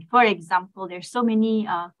requirement. For example, there's so many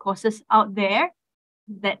courses out there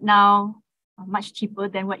that now are much cheaper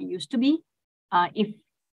than what it used to be. If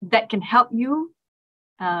that can help you,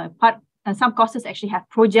 some courses actually have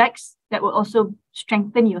projects that will also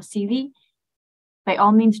strengthen your CV. By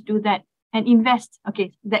all means, do that and invest.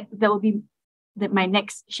 Okay, that will be my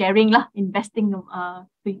next sharing lah, investing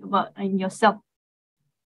in yourself.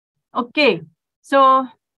 Okay, so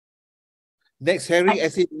next sharing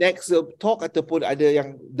as in next talk ataupun ada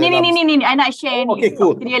yang dalam... Ni I nak share ni. Okay,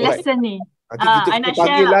 cool. Dia lesson ni. Nanti kita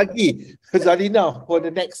panggil lagi Zalina for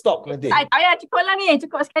the next talk nanti. Cukup lah ni.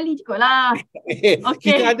 Cukup sekali. Cukup lah. Okay.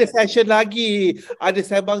 Kita ada session lagi. Ada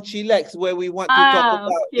Sembang Chillax where we want to talk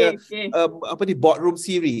about boardroom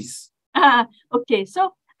series. Okay,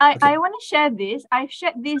 so I want to share this. I've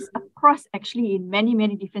shared this across actually in many,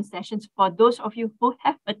 many different sessions for those of you who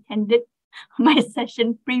have attended my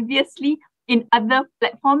session previously in other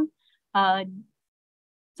platforms.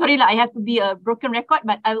 Sorry, I have to be a broken record,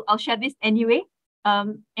 but I'll share this anyway.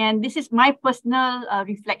 And this is my personal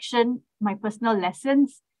reflection, my personal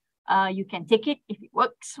lessons. You can take it if it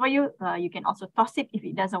works for you. You can also toss it if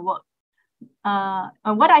it doesn't work.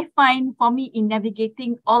 What I find for me in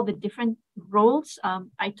navigating all the different roles,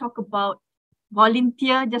 I talk about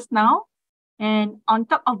volunteer just now, and on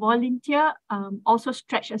top of volunteer, also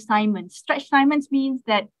stretch assignments. Stretch assignments means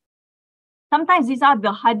that sometimes these are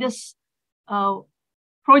the hardest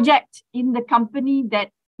project in the company that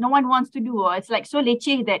no one wants to do, or it's like so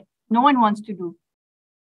leceh that no one wants to do.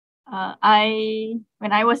 When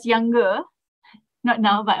I was younger, not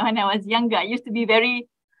now, but when I was younger, I used to be very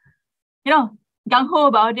gung-ho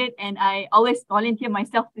about it, and I always volunteer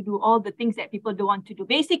myself to do all the things that people don't want to do.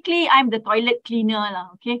 Basically, I'm the toilet cleaner,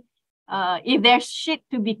 okay? If there's shit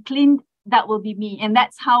to be cleaned, that will be me. And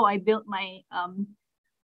that's how I built my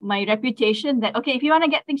my reputation that, okay, if you want to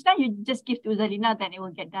get things done, you just give to Zalina, then it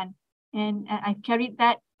will get done. And I carried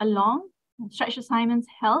that along. Stretch assignments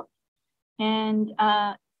help. And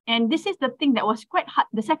this is the thing that was quite hard.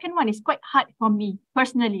 The second one is quite hard for me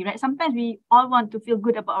personally, right? Sometimes we all want to feel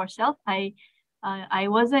good about ourselves. I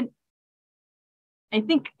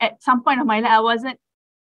think at some point of my life, I wasn't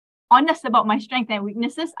honest about my strengths and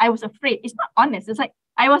weaknesses. I was afraid. It's not honest. It's like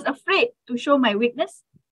I was afraid to show my weakness.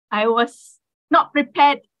 I was not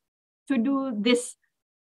prepared to do this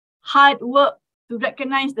hard work to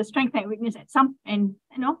recognize the strength and weakness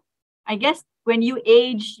I guess when you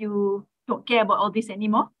age, you don't care about all this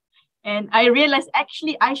anymore. And I realized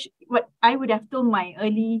actually what I would have told my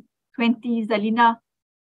early 20s, Zalina,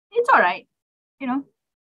 it's all right.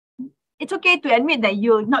 It's okay to admit that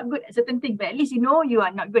you're not good at certain things, but at least you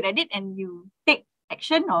are not good at it and you take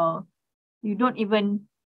action, or you don't even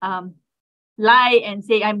lie and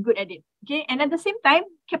say I'm good at it. Okay, and at the same time,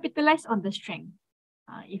 capitalize on the strength.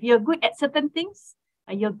 If you're good at certain things,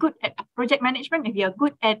 you're good at project management, if you're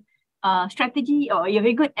good at strategy, or you're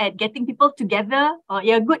very good at getting people together, or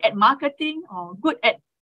you're good at marketing, or good at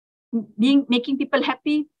making people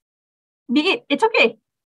happy, it's okay.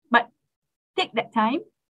 But take that time,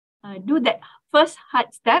 do that first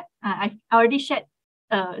hard step. I've already shared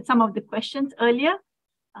some of the questions earlier.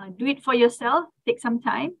 Do it for yourself. Take some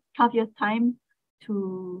time, carve your time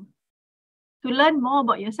to learn more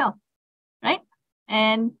about yourself, right?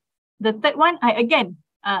 And the third one,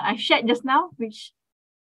 I shared just now, which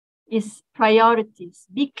is priorities.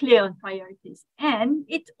 Be clear on priorities. And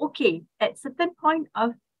it's okay at certain point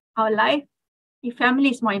of our life, if family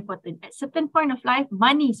is more important. At certain point of life,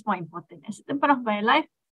 money is more important. At certain point of my life,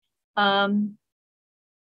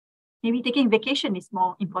 maybe taking vacation is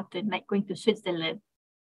more important, like going to Switzerland.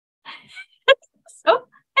 So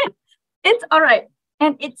it's all right.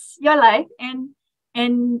 And it's your life.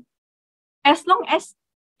 And as long as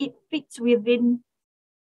it fits within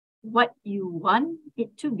what you want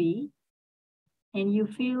it to be, and you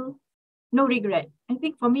feel no regret. I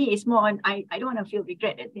think for me, it's more on, I don't want to feel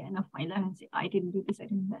regret at the end of my life and say, I didn't do this, I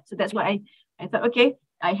didn't do that. So that's why I thought, okay,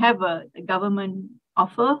 I have a government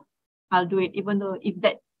offer, I'll do it, even though if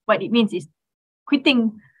that, what it means is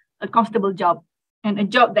quitting a comfortable job and a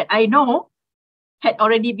job that I know had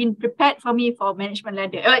already been prepared for me for management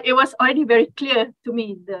ladder. It was already very clear to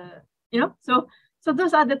me, so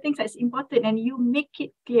those are the things that's important, and you make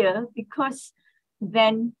it clear, because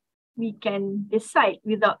then we can decide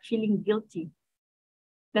without feeling guilty.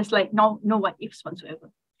 There's like no what ifs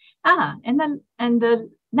whatsoever. And the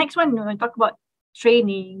next one, we'll talk about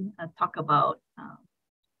training, talk about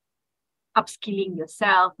upskilling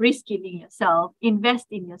yourself, reskilling yourself, invest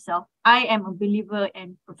in yourself. I am a believer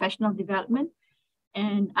in professional development,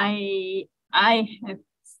 and I have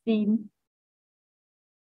seen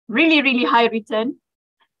really, really high return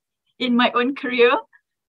in my own career.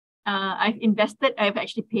 I've invested, I've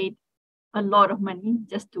actually paid a lot of money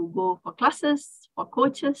just to go for classes, for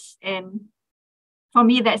coaches. And for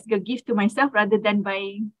me, that's a gift to myself. Rather than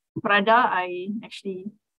buying Prada, I actually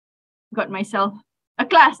got myself a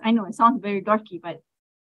class. I know it sounds very dorky, but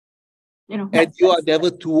and you are never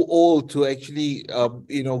too old to actually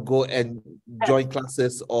go and join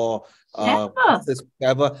classes or classes,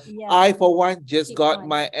 whatever. Yeah. I for one just got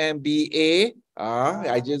my MBA.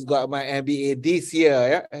 I just got my MBA this year.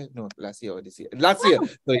 Yeah, no, last year or this year. Last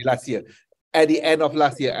year. At the end of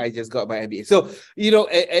last year, I just got my MBA. So,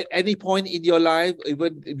 at any point in your life,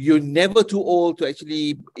 even you're never too old to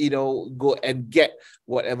actually, go and get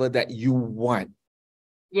whatever that you want.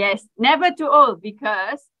 Yes, never too old,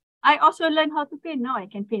 because I also learned how to paint. Now I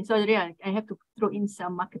can paint. So yeah, I have to throw in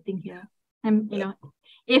some marketing here. And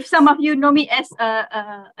if some of you know me as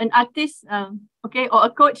an artist, okay, or a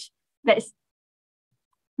coach, that's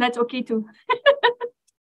okay too.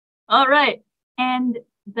 All right. And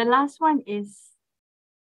the last one is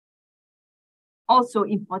also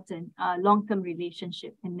important, long-term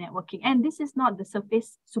relationship and networking. And this is not the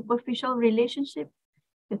superficial relationship.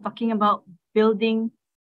 We're talking about building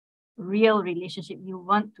real relationship. You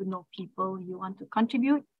want to know people, you want to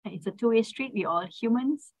contribute. It's a two-way street. We're all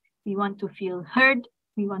humans. We want to feel heard.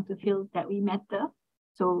 We want to feel that we matter.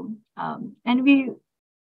 So, and we,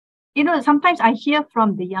 sometimes I hear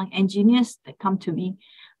from the young engineers that come to me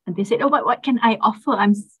and they say, oh, what can I offer?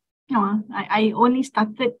 I only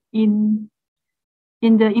started in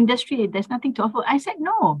the industry. There's nothing to offer. I said,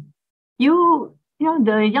 no,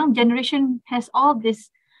 the young generation has all this,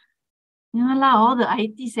 all the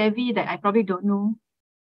IT savvy that I probably don't know.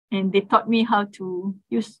 And they taught me how to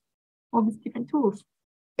use all these different tools.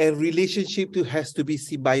 And relationship too has to be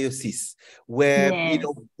symbiosis, where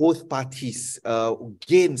both parties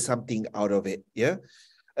gain something out of it. Yeah.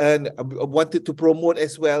 And I wanted to promote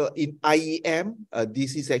as well in IEM.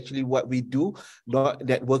 This is actually what we do, not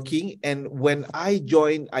networking. And when I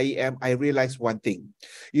joined IEM, I realized one thing.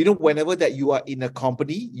 Whenever that you are in a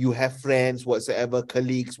company, you have friends, whatsoever,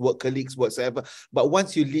 colleagues, work colleagues, whatsoever. But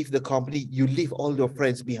once you leave the company, you leave all your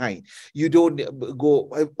friends behind. You don't go,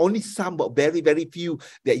 only some, but very, very few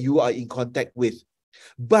that you are in contact with.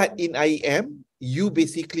 But in IEM, you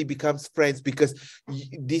basically becomes friends, because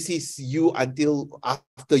this is you until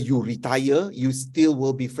after you retire, you still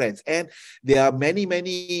will be friends. And there are many,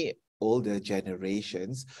 many older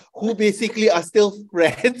generations who basically are still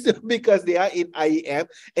friends because they are in IEM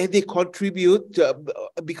and they contribute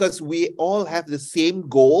because we all have the same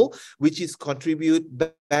goal, which is contribute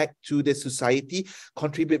back to the society,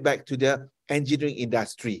 contribute back to the engineering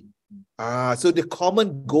industry. So the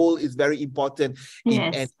common goal is very important.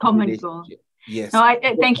 Yes, common goal. Yes. No,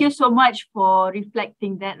 I thank you so much for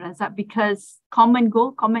reflecting that, Razak, because common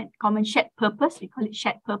goal, common shared purpose, we call it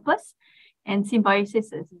shared purpose, and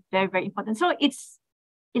symbiosis is very, very important. So it's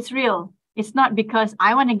real. It's not because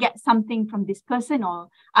I want to get something from this person or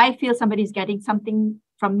I feel somebody's getting something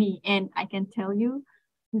from me. And I can tell you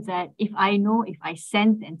that if I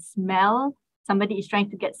sense and smell somebody is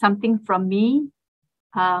trying to get something from me,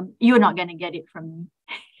 you're not going to get it from me,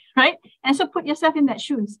 right? And so put yourself in that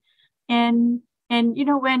shoes. And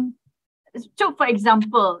so for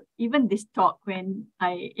example, even this talk, when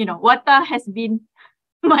Wata has been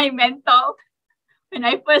my mentor when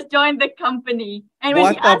I first joined the company. And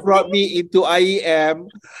when Wata brought me into IEM.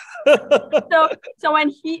 So when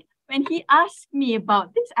when he asked me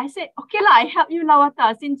about this, I said, okay lah, I help you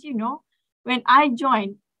Lawata, since when I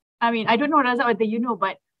joined, I mean, I don't know Raza whether you know,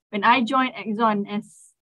 but when I joined Exxon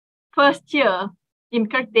as first year in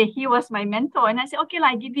Kerteh, he was my mentor. And I said, okay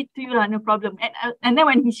lah, I give it to you lah, no problem. And then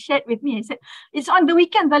when he shared with me, I said, it's on the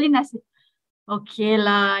weekend, Zalina. I said, okay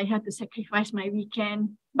lah, I have to sacrifice my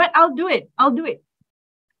weekend, but I'll do it.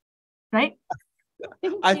 Right?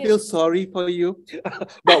 I feel sorry for you,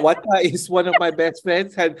 but Wata is one of my best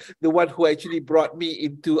friends and the one who actually brought me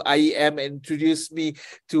into IEM and introduced me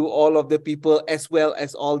to all of the people as well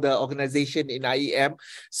as all the organization in IEM.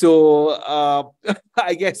 So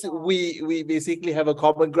I guess we basically have a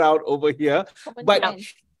common ground over here, but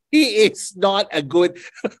he is not a good,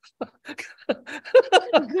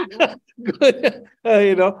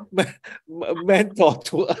 mentor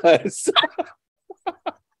to us.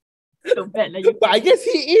 So bad, like but I guess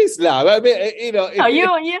he is lah. I mean,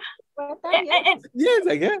 yes,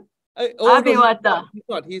 I guess.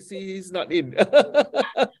 He's not in.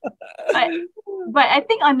 but I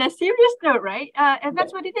think on a serious note, right? And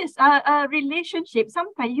that's what it is. A relationship.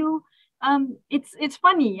 Sometimes it's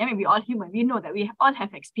funny. I mean, we're all human. We know that we all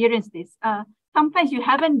have experienced this. Sometimes you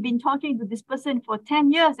haven't been talking to this person for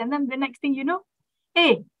 10 years, and then the next thing you know,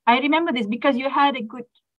 hey, I remember this because you had a good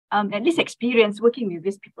at least experience working with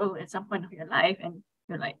these people at some point of your life, and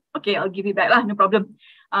you're like, okay, I'll give you back lah, no problem.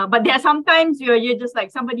 But there are sometimes you're just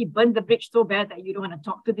like somebody burned the bridge so bad that you don't want to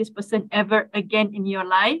talk to this person ever again in your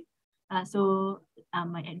life. So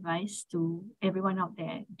my advice to everyone out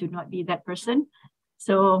there, do not be that person.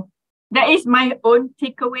 So that is my own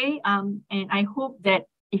takeaway. And I hope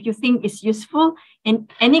that if you think it's useful,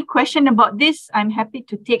 and any question about this, I'm happy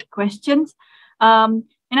to take questions. And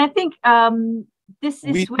I think this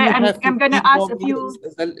is where I'm going to ask a few.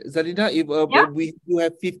 Zalina, if we do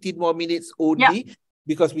have 15 more minutes only,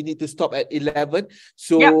 because we need to stop at 11.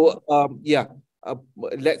 So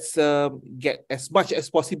let's get as much as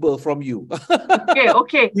possible from you.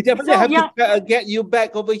 Okay. We definitely have to get you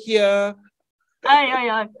back over here.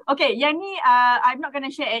 Okay, Yani, I'm not going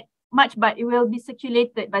to share it much, but it will be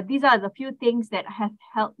circulated. But these are the few things that have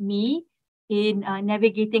helped me in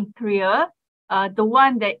navigating career. The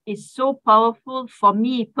one that is so powerful for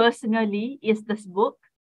me personally is this book.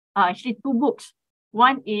 Actually, two books.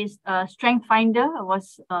 One is Strength Finder. It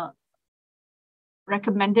was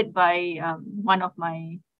recommended by one of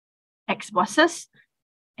my ex-bosses.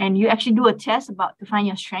 And you actually do a test to find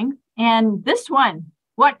your strength. And this one,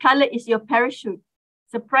 what color is your parachute?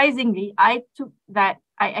 Surprisingly, I took that.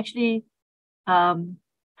 I actually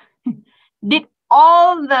did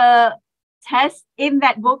all the tests in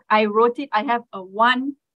that book. I wrote it. I have a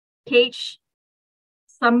 1-page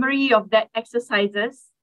summary of that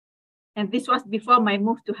exercises. And this was before my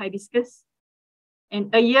move to Hibiscus.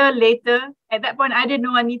 And a year later, at that point, I didn't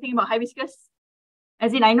know anything about Hibiscus.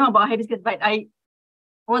 As in, I know about Hibiscus, but I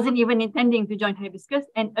wasn't even intending to join Hibiscus.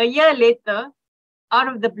 And a year later, out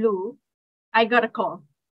of the blue, I got a call.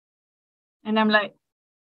 And I'm like,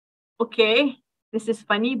 okay, this is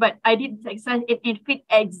funny, but I did the exercise. It fit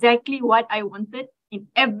exactly what I wanted in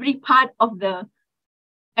every part of the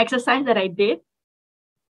exercise that I did.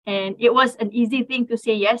 And it was an easy thing to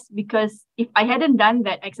say yes, because if I hadn't done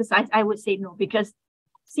that exercise, I would say no, because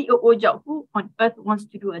COO job, who on earth wants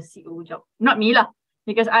to do a COO job? Not me lah,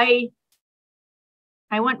 because I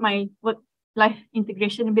want my work-life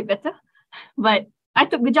integration a bit better. But I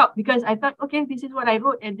took the job because I thought, okay, this is what I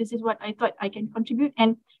wrote and this is what I thought I can contribute.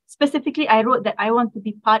 And specifically, I wrote that I want to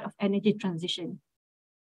be part of energy transition.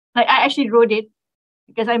 Like, I actually wrote it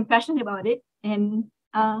because I'm passionate about it. And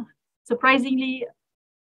surprisingly,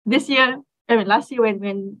 last year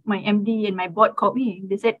when my MD and my board called me,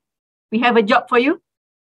 they said, we have a job for you.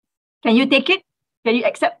 Can you take it? Can you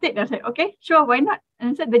accept it? I said, okay, sure, why not?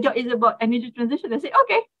 And I said, the job is about energy transition. I said,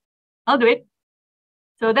 okay, I'll do it.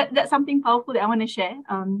 So that's something powerful that I want to share.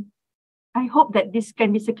 I hope that this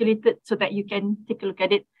can be circulated so that you can take a look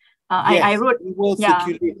at it. Yes, I wrote. We will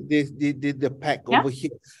circulate the pack over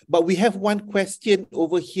here. But we have one question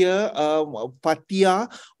over here. Fatia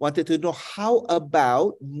wanted to know, how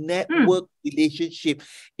about network relationship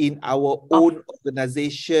in our own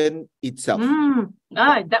organization itself?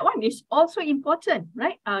 That one is also important,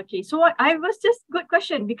 right? Okay, so I was just good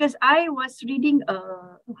question, because I was reading a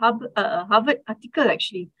Harvard article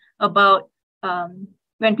actually about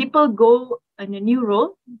when people go in a new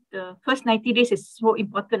role, the first 90 days is so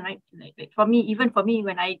important, right? Like for me, even for me,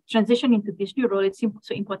 when I transition into this new role, it's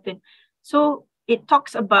so important. So it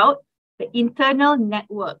talks about the internal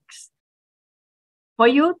networks. For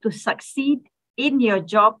you to succeed in your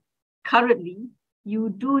job currently,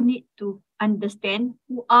 you do need to understand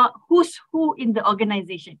who's who in the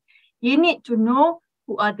organization. You need to know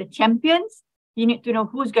who are the champions. You need to know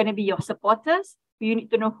who's going to be your supporters. You need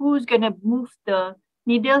to know who's going to move the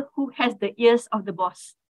needle, who has the ears of the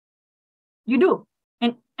boss. You do.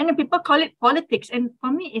 And then people call it politics. And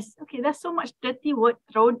for me, it's okay, there's so much dirty word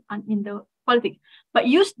thrown in the politics. But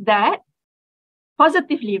use that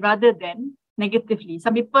positively rather than negatively.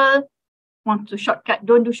 Some people want to shortcut,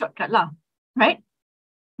 don't do shortcut lah, right?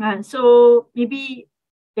 So maybe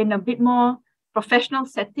in a bit more professional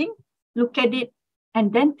setting, look at it,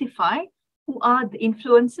 identify who are the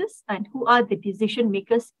influencers and who are the decision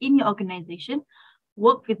makers in your organization,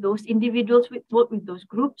 work with those individuals, work with those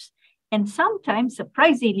groups, and sometimes,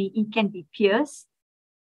 surprisingly, it can be peers.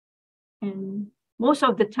 And most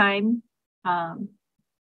of the time,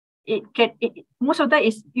 most of that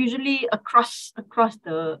is usually across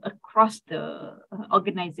the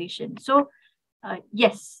organization. So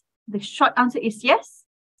yes, the short answer is yes.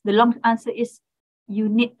 The long answer is you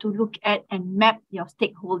need to look at and map your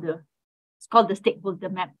stakeholder. It's called the stakeholder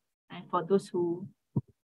map. And for those who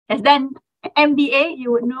has done MBA,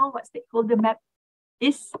 you would know what stakeholder map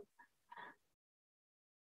is.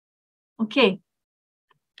 Okay,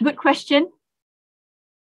 good question.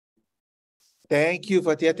 Thank you,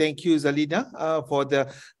 Fatia. Thank you, Zalina, for the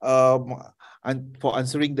for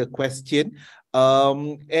answering the question.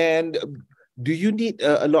 And do you need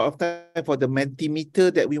a lot of time for the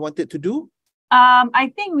Mentimeter that we wanted to do?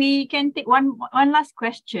 I think we can take one last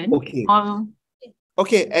question. Okay.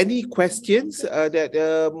 Okay. Any questions that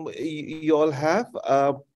you all have?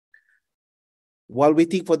 While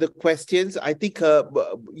waiting for the questions, I think,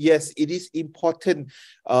 yes, it is important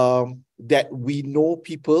that we know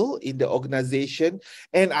people in the organization.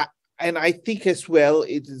 And I think as well,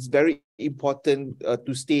 it is very important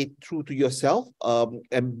to stay true to yourself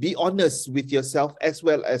and be honest with yourself as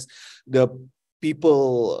well as the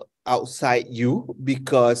people outside you,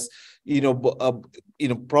 because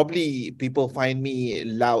probably people find me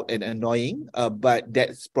loud and annoying, but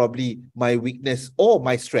that's probably my weakness or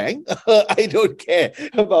my strength. I don't care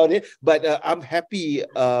about it, but I'm happy,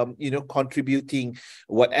 contributing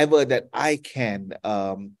whatever that I can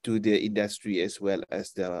to the industry as well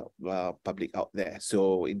as the public out there.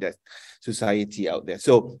 So in that society out there.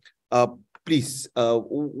 So please,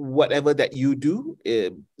 whatever that you do,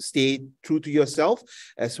 stay true to yourself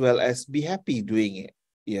as well as be happy doing it.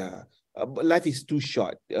 Yeah. Life is too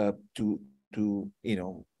short to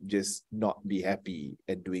just not be happy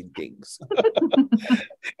and doing things.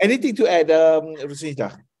 Anything to add,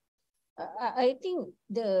 Rosita? I think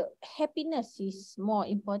the happiness is more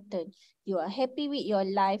important. You are happy with your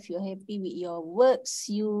life, you're happy with your works,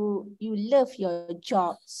 you love your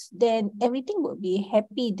jobs, then everything will be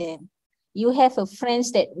happy then. You have a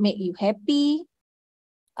friends that make you happy.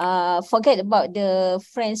 Forget about the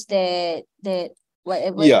friends that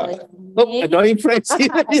whatever. Yeah. Annoying friends, you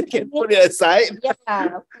can put it aside. Yeah,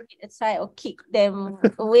 put it aside or kick them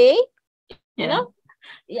away. You know?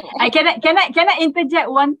 Yeah. Can I interject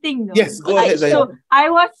one thing though? Yes, go ahead. So I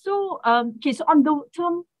was so so on the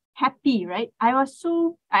term happy, right? I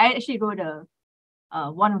actually wrote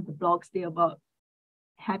one of the blogs there about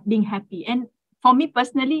being happy. And for me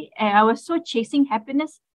personally, I was so chasing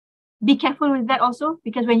happiness. Be careful with that also,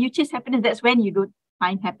 because when you chase happiness, that's when you don't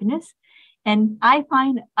find happiness. And I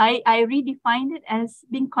redefined it as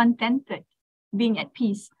being contented, being at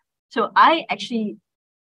peace. So I actually,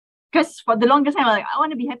 because for the longest time, I was like, I want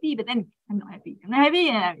to be happy, but then I'm not happy. I'm not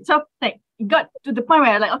happy. So like, it got to the point where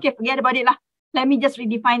I was like, okay, forget about it lah. Let me just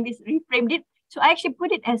redefine this, reframed it. So I actually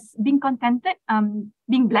put it as being contented,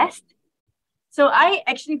 being blessed. So I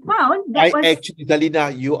actually found that actually,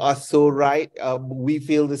 Zalina, you are so right. We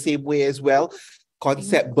feel the same way as well.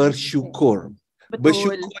 Concept bersyukur.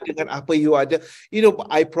 Bersyukur dengan apa you ada.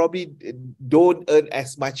 I probably don't earn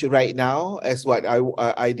as much right now as what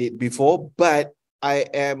I did before, but I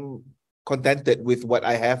am contented with what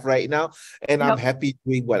I have right now, and I'm happy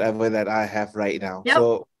doing whatever that I have right now.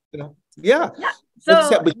 So, yeah. So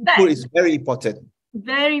concept bersyukur is very important.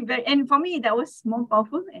 Very, very, and for me that was more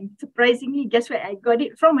powerful. And surprisingly, guess where I got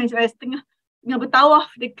it from? Is I was tengah bertawaf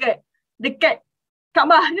dekat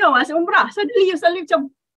Kaabah, masa umrah. Suddenly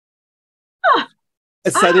macam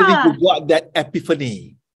suddenly you got that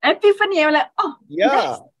epiphany. I'm like,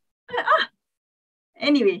 yeah.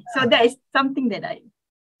 Anyway, so that is something that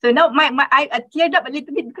so now I teared up a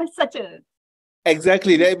little bit because such a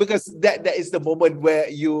exactly, because that is the moment where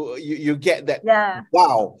you get that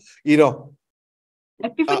wow,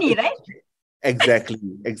 epiphany, right? Exactly.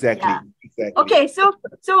 Okay, so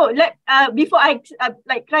let before I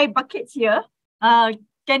try buckets here,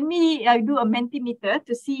 can we do a Mentimeter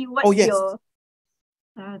to see what's your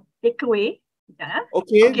takeaway?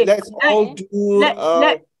 Okay, let's all do.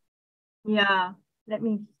 Let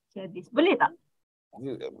me share this. Boleh tak?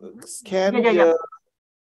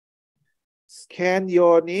 Scan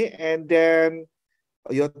your name and then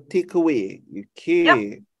your takeaway. Okay.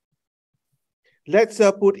 Yep. Let's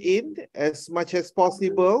put in as much as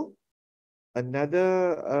possible.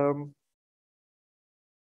 Another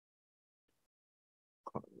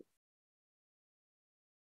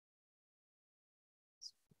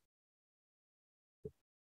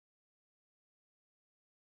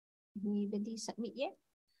Anybody submit yet?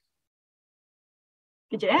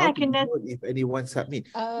 I can if anyone submit.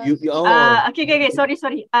 Okay.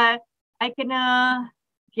 Sorry. I can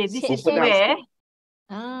this is where.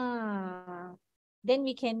 Then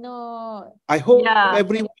we can know. I hope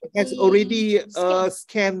everyone has already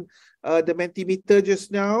scanned the Mentimeter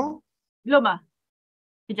just now. Belum ah?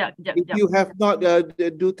 Kejap. If you have not,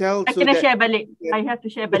 do tell. I kena share balik. I have to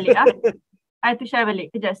share balik. I have to share balik.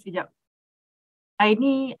 Kejap.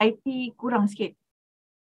 Ni IT kurang sikit.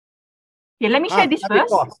 Okay, let me share this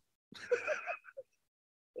first.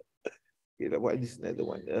 Okay, what is another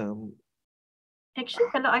one? Actually,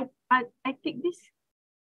 kalau I take this,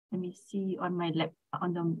 let me see on my lap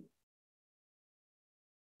on the.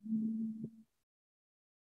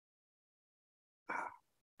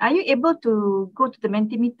 Are you able to go to the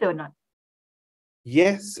Mentimeter or not?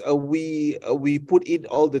 Yes, we put in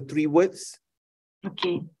all the 3 words.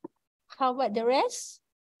 Okay. How about the rest?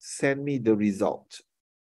 Send me the result.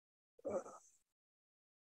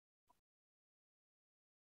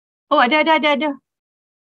 Oh, ada.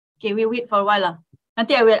 Okay, we wait for a while lah.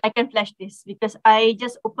 Nanti I can flash this because I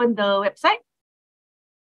just opened the website.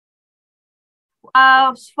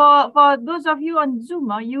 For those of you on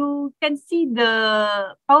Zoom, you can see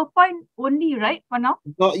the PowerPoint only, right? For now?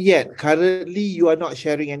 Not yet. Currently, you are not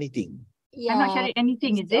sharing anything. Yeah, I'm not sharing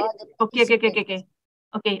anything, is it? Okay.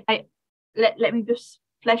 Okay, let me just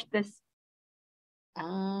flash this.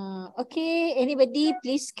 Okay. Anybody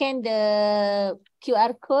please scan the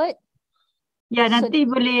QR code. Yeah, nanti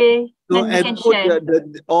boleh. So then and put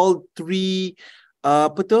all 3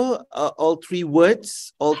 all 3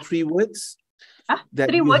 words. That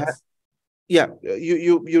 3 words?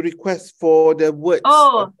 You request for the words.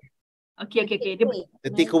 Oh, okay. The takeaway.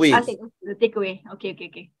 The takeaway.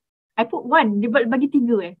 Okay. I put 1. Dia bagi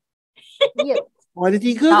 3 Yeah. Ada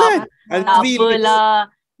 3 kan? Tak apalah.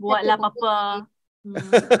 Buatlah apa-apa.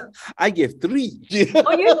 I gave 3.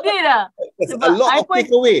 Oh, you did A lot of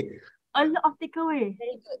takeaway. A lot of takeaway.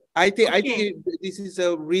 Very good. I think this is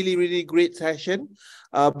a really great session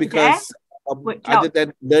because other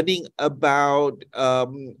than learning about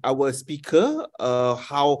our speaker,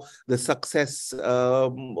 how the success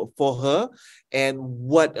for her and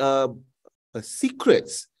what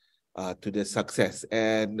secrets to the success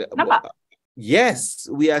and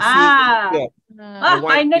yes, we are seeing.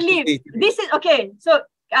 Finally, this is okay. So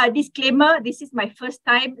disclaimer: this is my first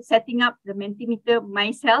time setting up the Mentimeter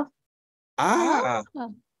myself.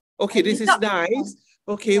 Okay, this is nice.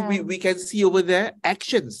 Okay, we can see over there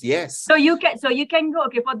actions. Yes. So you can go.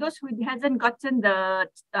 Okay, for those who hasn't gotten the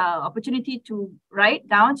opportunity to write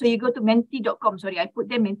down, so you go to menti.com. Sorry, I put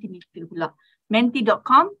there Mentimeter pula.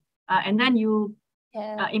 Menti.com, and then you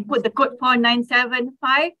input the code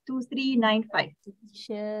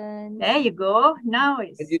 49752395. There you go. Now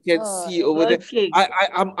it's. And you can see over there.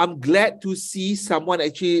 I'm glad to see someone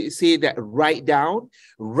actually say that write down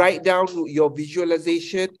your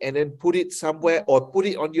visualization and then put it somewhere or put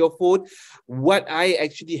it on your phone. What I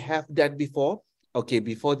actually have done before. Okay,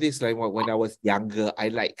 before this, like when I was younger, I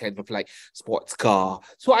like kind of like sports car.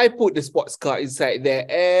 So I put the sports car inside there.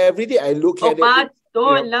 Every day I look at it. So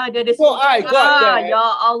I got that. Ya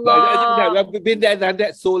Allah. I've been there and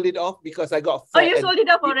that, sold it off because I got fat. Oh, you sold it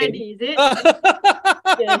off already, is it?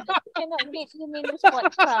 Yes. Cannot make you mean the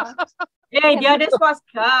sports car. Yeah, the other sports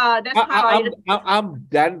car. That's how I'm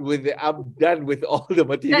done with it. I'm done with all the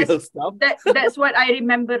material stuff. That's what I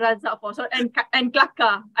remember Razak for. So and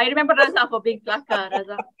Klaka. I remember Razak for being Klaka,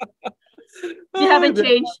 Razak. You haven't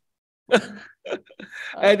changed.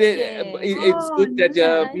 And it's good that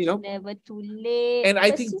never too late. And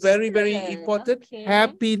I think very important,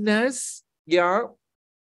 happiness, and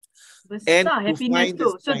happiness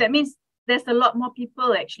too. So that means there's a lot more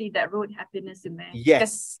people actually that wrote happiness in there.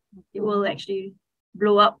 Yes, it will actually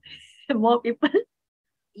blow up more people.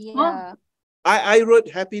 Yeah. I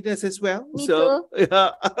wrote happiness as well. Me too.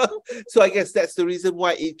 So I guess that's the reason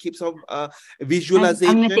why it keeps on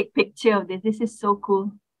visualization. I'm gonna take a picture of this. This is so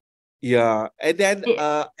cool. Yeah, and then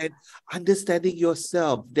and understanding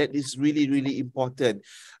yourself, that is really, really important.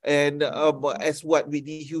 And as what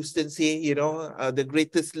Whitney Houston say, you know, the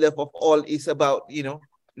greatest love of all is about, you know,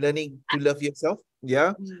 learning to love yourself.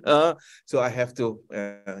 Yeah. So I have to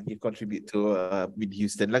you contribute to Whitney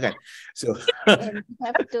Houston lah kan. So And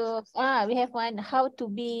we have one, how to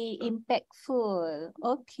be impactful.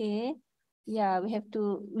 Okay. Yeah, we have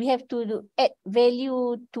to add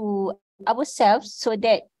value to ourselves so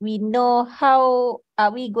that we know how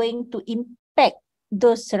are we going to impact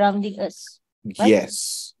those surrounding us. Right?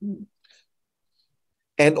 yes.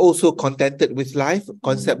 And also contented with life,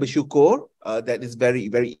 konsep bersyukur, that is very,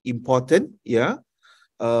 very important. Yeah.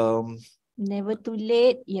 Never too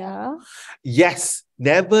late. Yeah. Yes,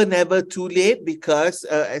 never too late, because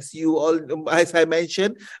as you all, as I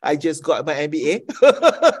mentioned, I just got my MBA.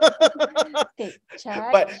 Take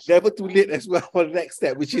charge. But never too late as well for the next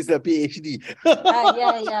step, which is a PhD.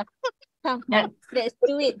 Yeah. Come, let's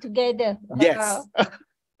do it together. Yes.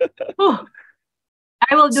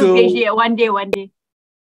 I will do PhD one day.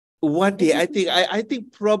 One day, I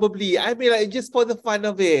think probably, I mean, like, just for the fun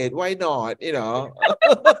of it, why not? You know.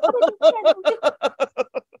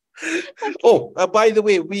 Oh, by the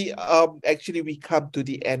way, we actually we come to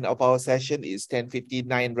the end of our session. It's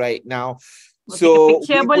 10:59 right now. So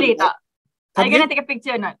take a picture boleh tak? Are you gonna take a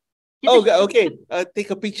picture or not? Oh, okay.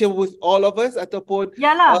 Take a picture with all of us ataupun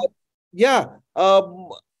yeah.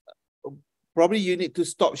 Probably you need to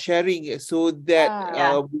stop sharing so that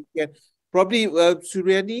we can. Probably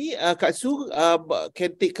Suryani, Kak Su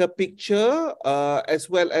can take a picture as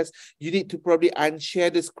well as you need to probably unshare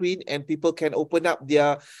the screen and people can open up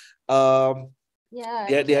their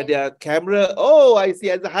their camera. Oh, I see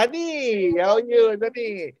Azhani. How are you,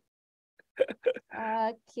 Azhani?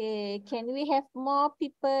 Okay, can we have more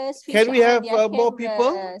people? Can we have more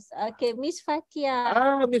people? Okay, Miss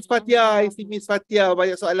Fatia. Miss Fatia, I see Miss Fatia,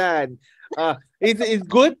 banyak soalan. It's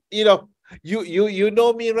good, you know. You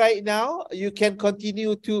know me right now. You can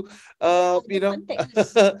continue to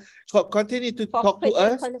continue to talk to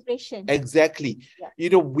us. Exactly. Yeah.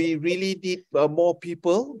 You know, we really need more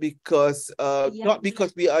people because not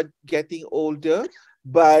because we are getting older,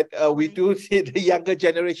 but we do need the younger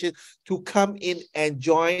generation to come in and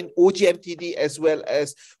join OGMTD as well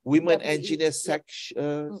as Women Engineers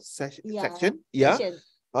section. Yeah.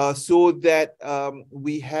 So that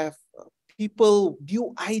we have people,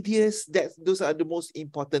 new ideas. Those are the most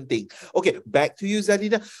important thing. Okay, back to you,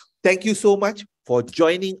 Zalina. Thank you so much for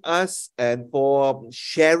joining us and for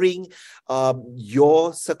sharing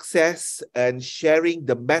your success and sharing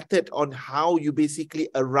the method on how you basically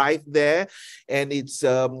arrived there. And it's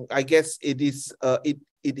I guess it is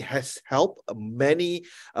it has helped many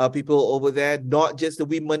people over there, not just the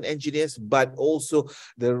women engineers, but also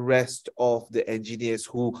the rest of the engineers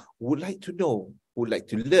who would like to know, who would like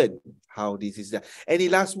to learn how this is done. Any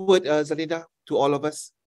last word, Zalina, to all of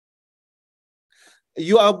us?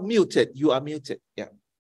 You are muted. You are muted. Yeah.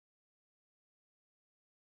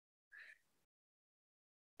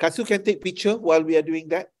 Kasu can take picture while we are doing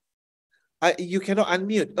that. You cannot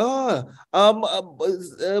unmute.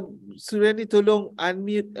 Suryani, tolong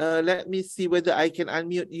unmute. Let me see whether I can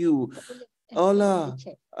unmute you. Hola.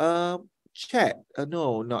 Chat.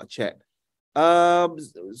 No, not chat.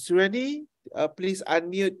 Suryani, please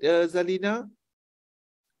unmute Zalina.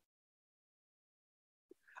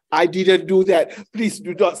 I didn't do that. Please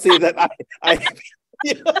do not say that.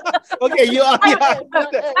 Okay, you are. Go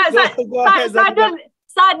ahead,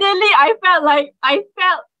 suddenly, I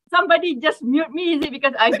felt somebody just mute me. Is it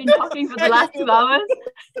because I've been talking for the last 2 hours?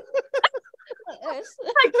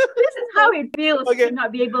 Like, this is how it feels to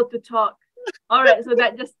not be able to talk. All right, so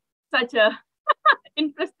that just such a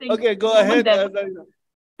interesting. Okay, go ahead.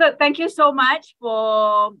 So thank you so much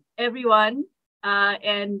for everyone.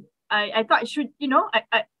 And I thought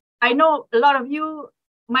I know a lot of you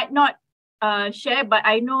might not share, but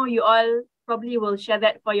I know you all probably will share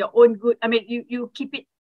that for your own good. I mean, you keep it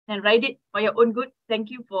and write it for your own good.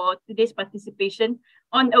 Thank you for today's participation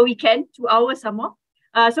on a weekend, 2 hours some more.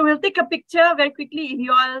 So we'll take a picture very quickly. If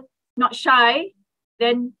you all not shy,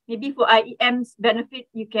 then maybe for IEM's benefit,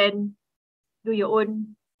 you can do your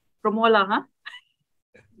own promo lah, huh?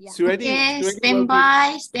 Yeah. Okay, stand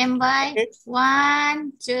by. Okay.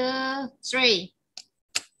 1, 2, 3.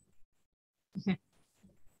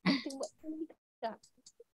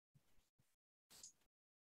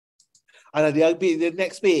 Dia ambil the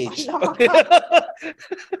next page.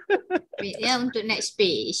 Wait ya, untuk next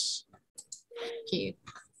page. Okay.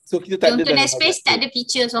 So kita tak untuk next page tak ada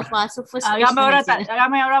picture so far. So first page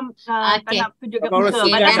ramai orang tak nak tunjukkan muka.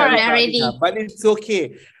 But that's already. But it's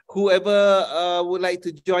okay. whoever would like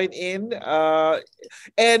to join in.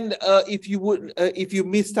 And if you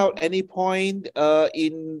missed out any point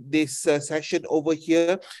in this session over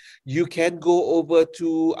here, you can go over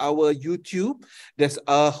to our YouTube. There's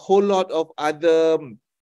a whole lot of other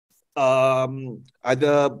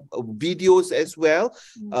videos as well,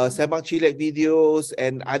 Sembang Chilek videos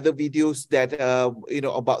and other videos that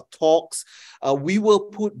about talks. We will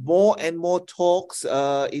put more and more talks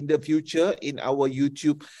in the future in our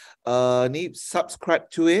YouTube. Subscribe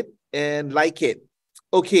to it and like it.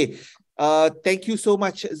 Okay. Thank you so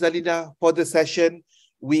much, Zalina, for the session.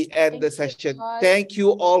 We end the session. Thank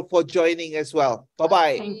you all for joining as well.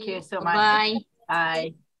 Bye-bye. Thank you so much. Bye.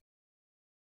 Bye.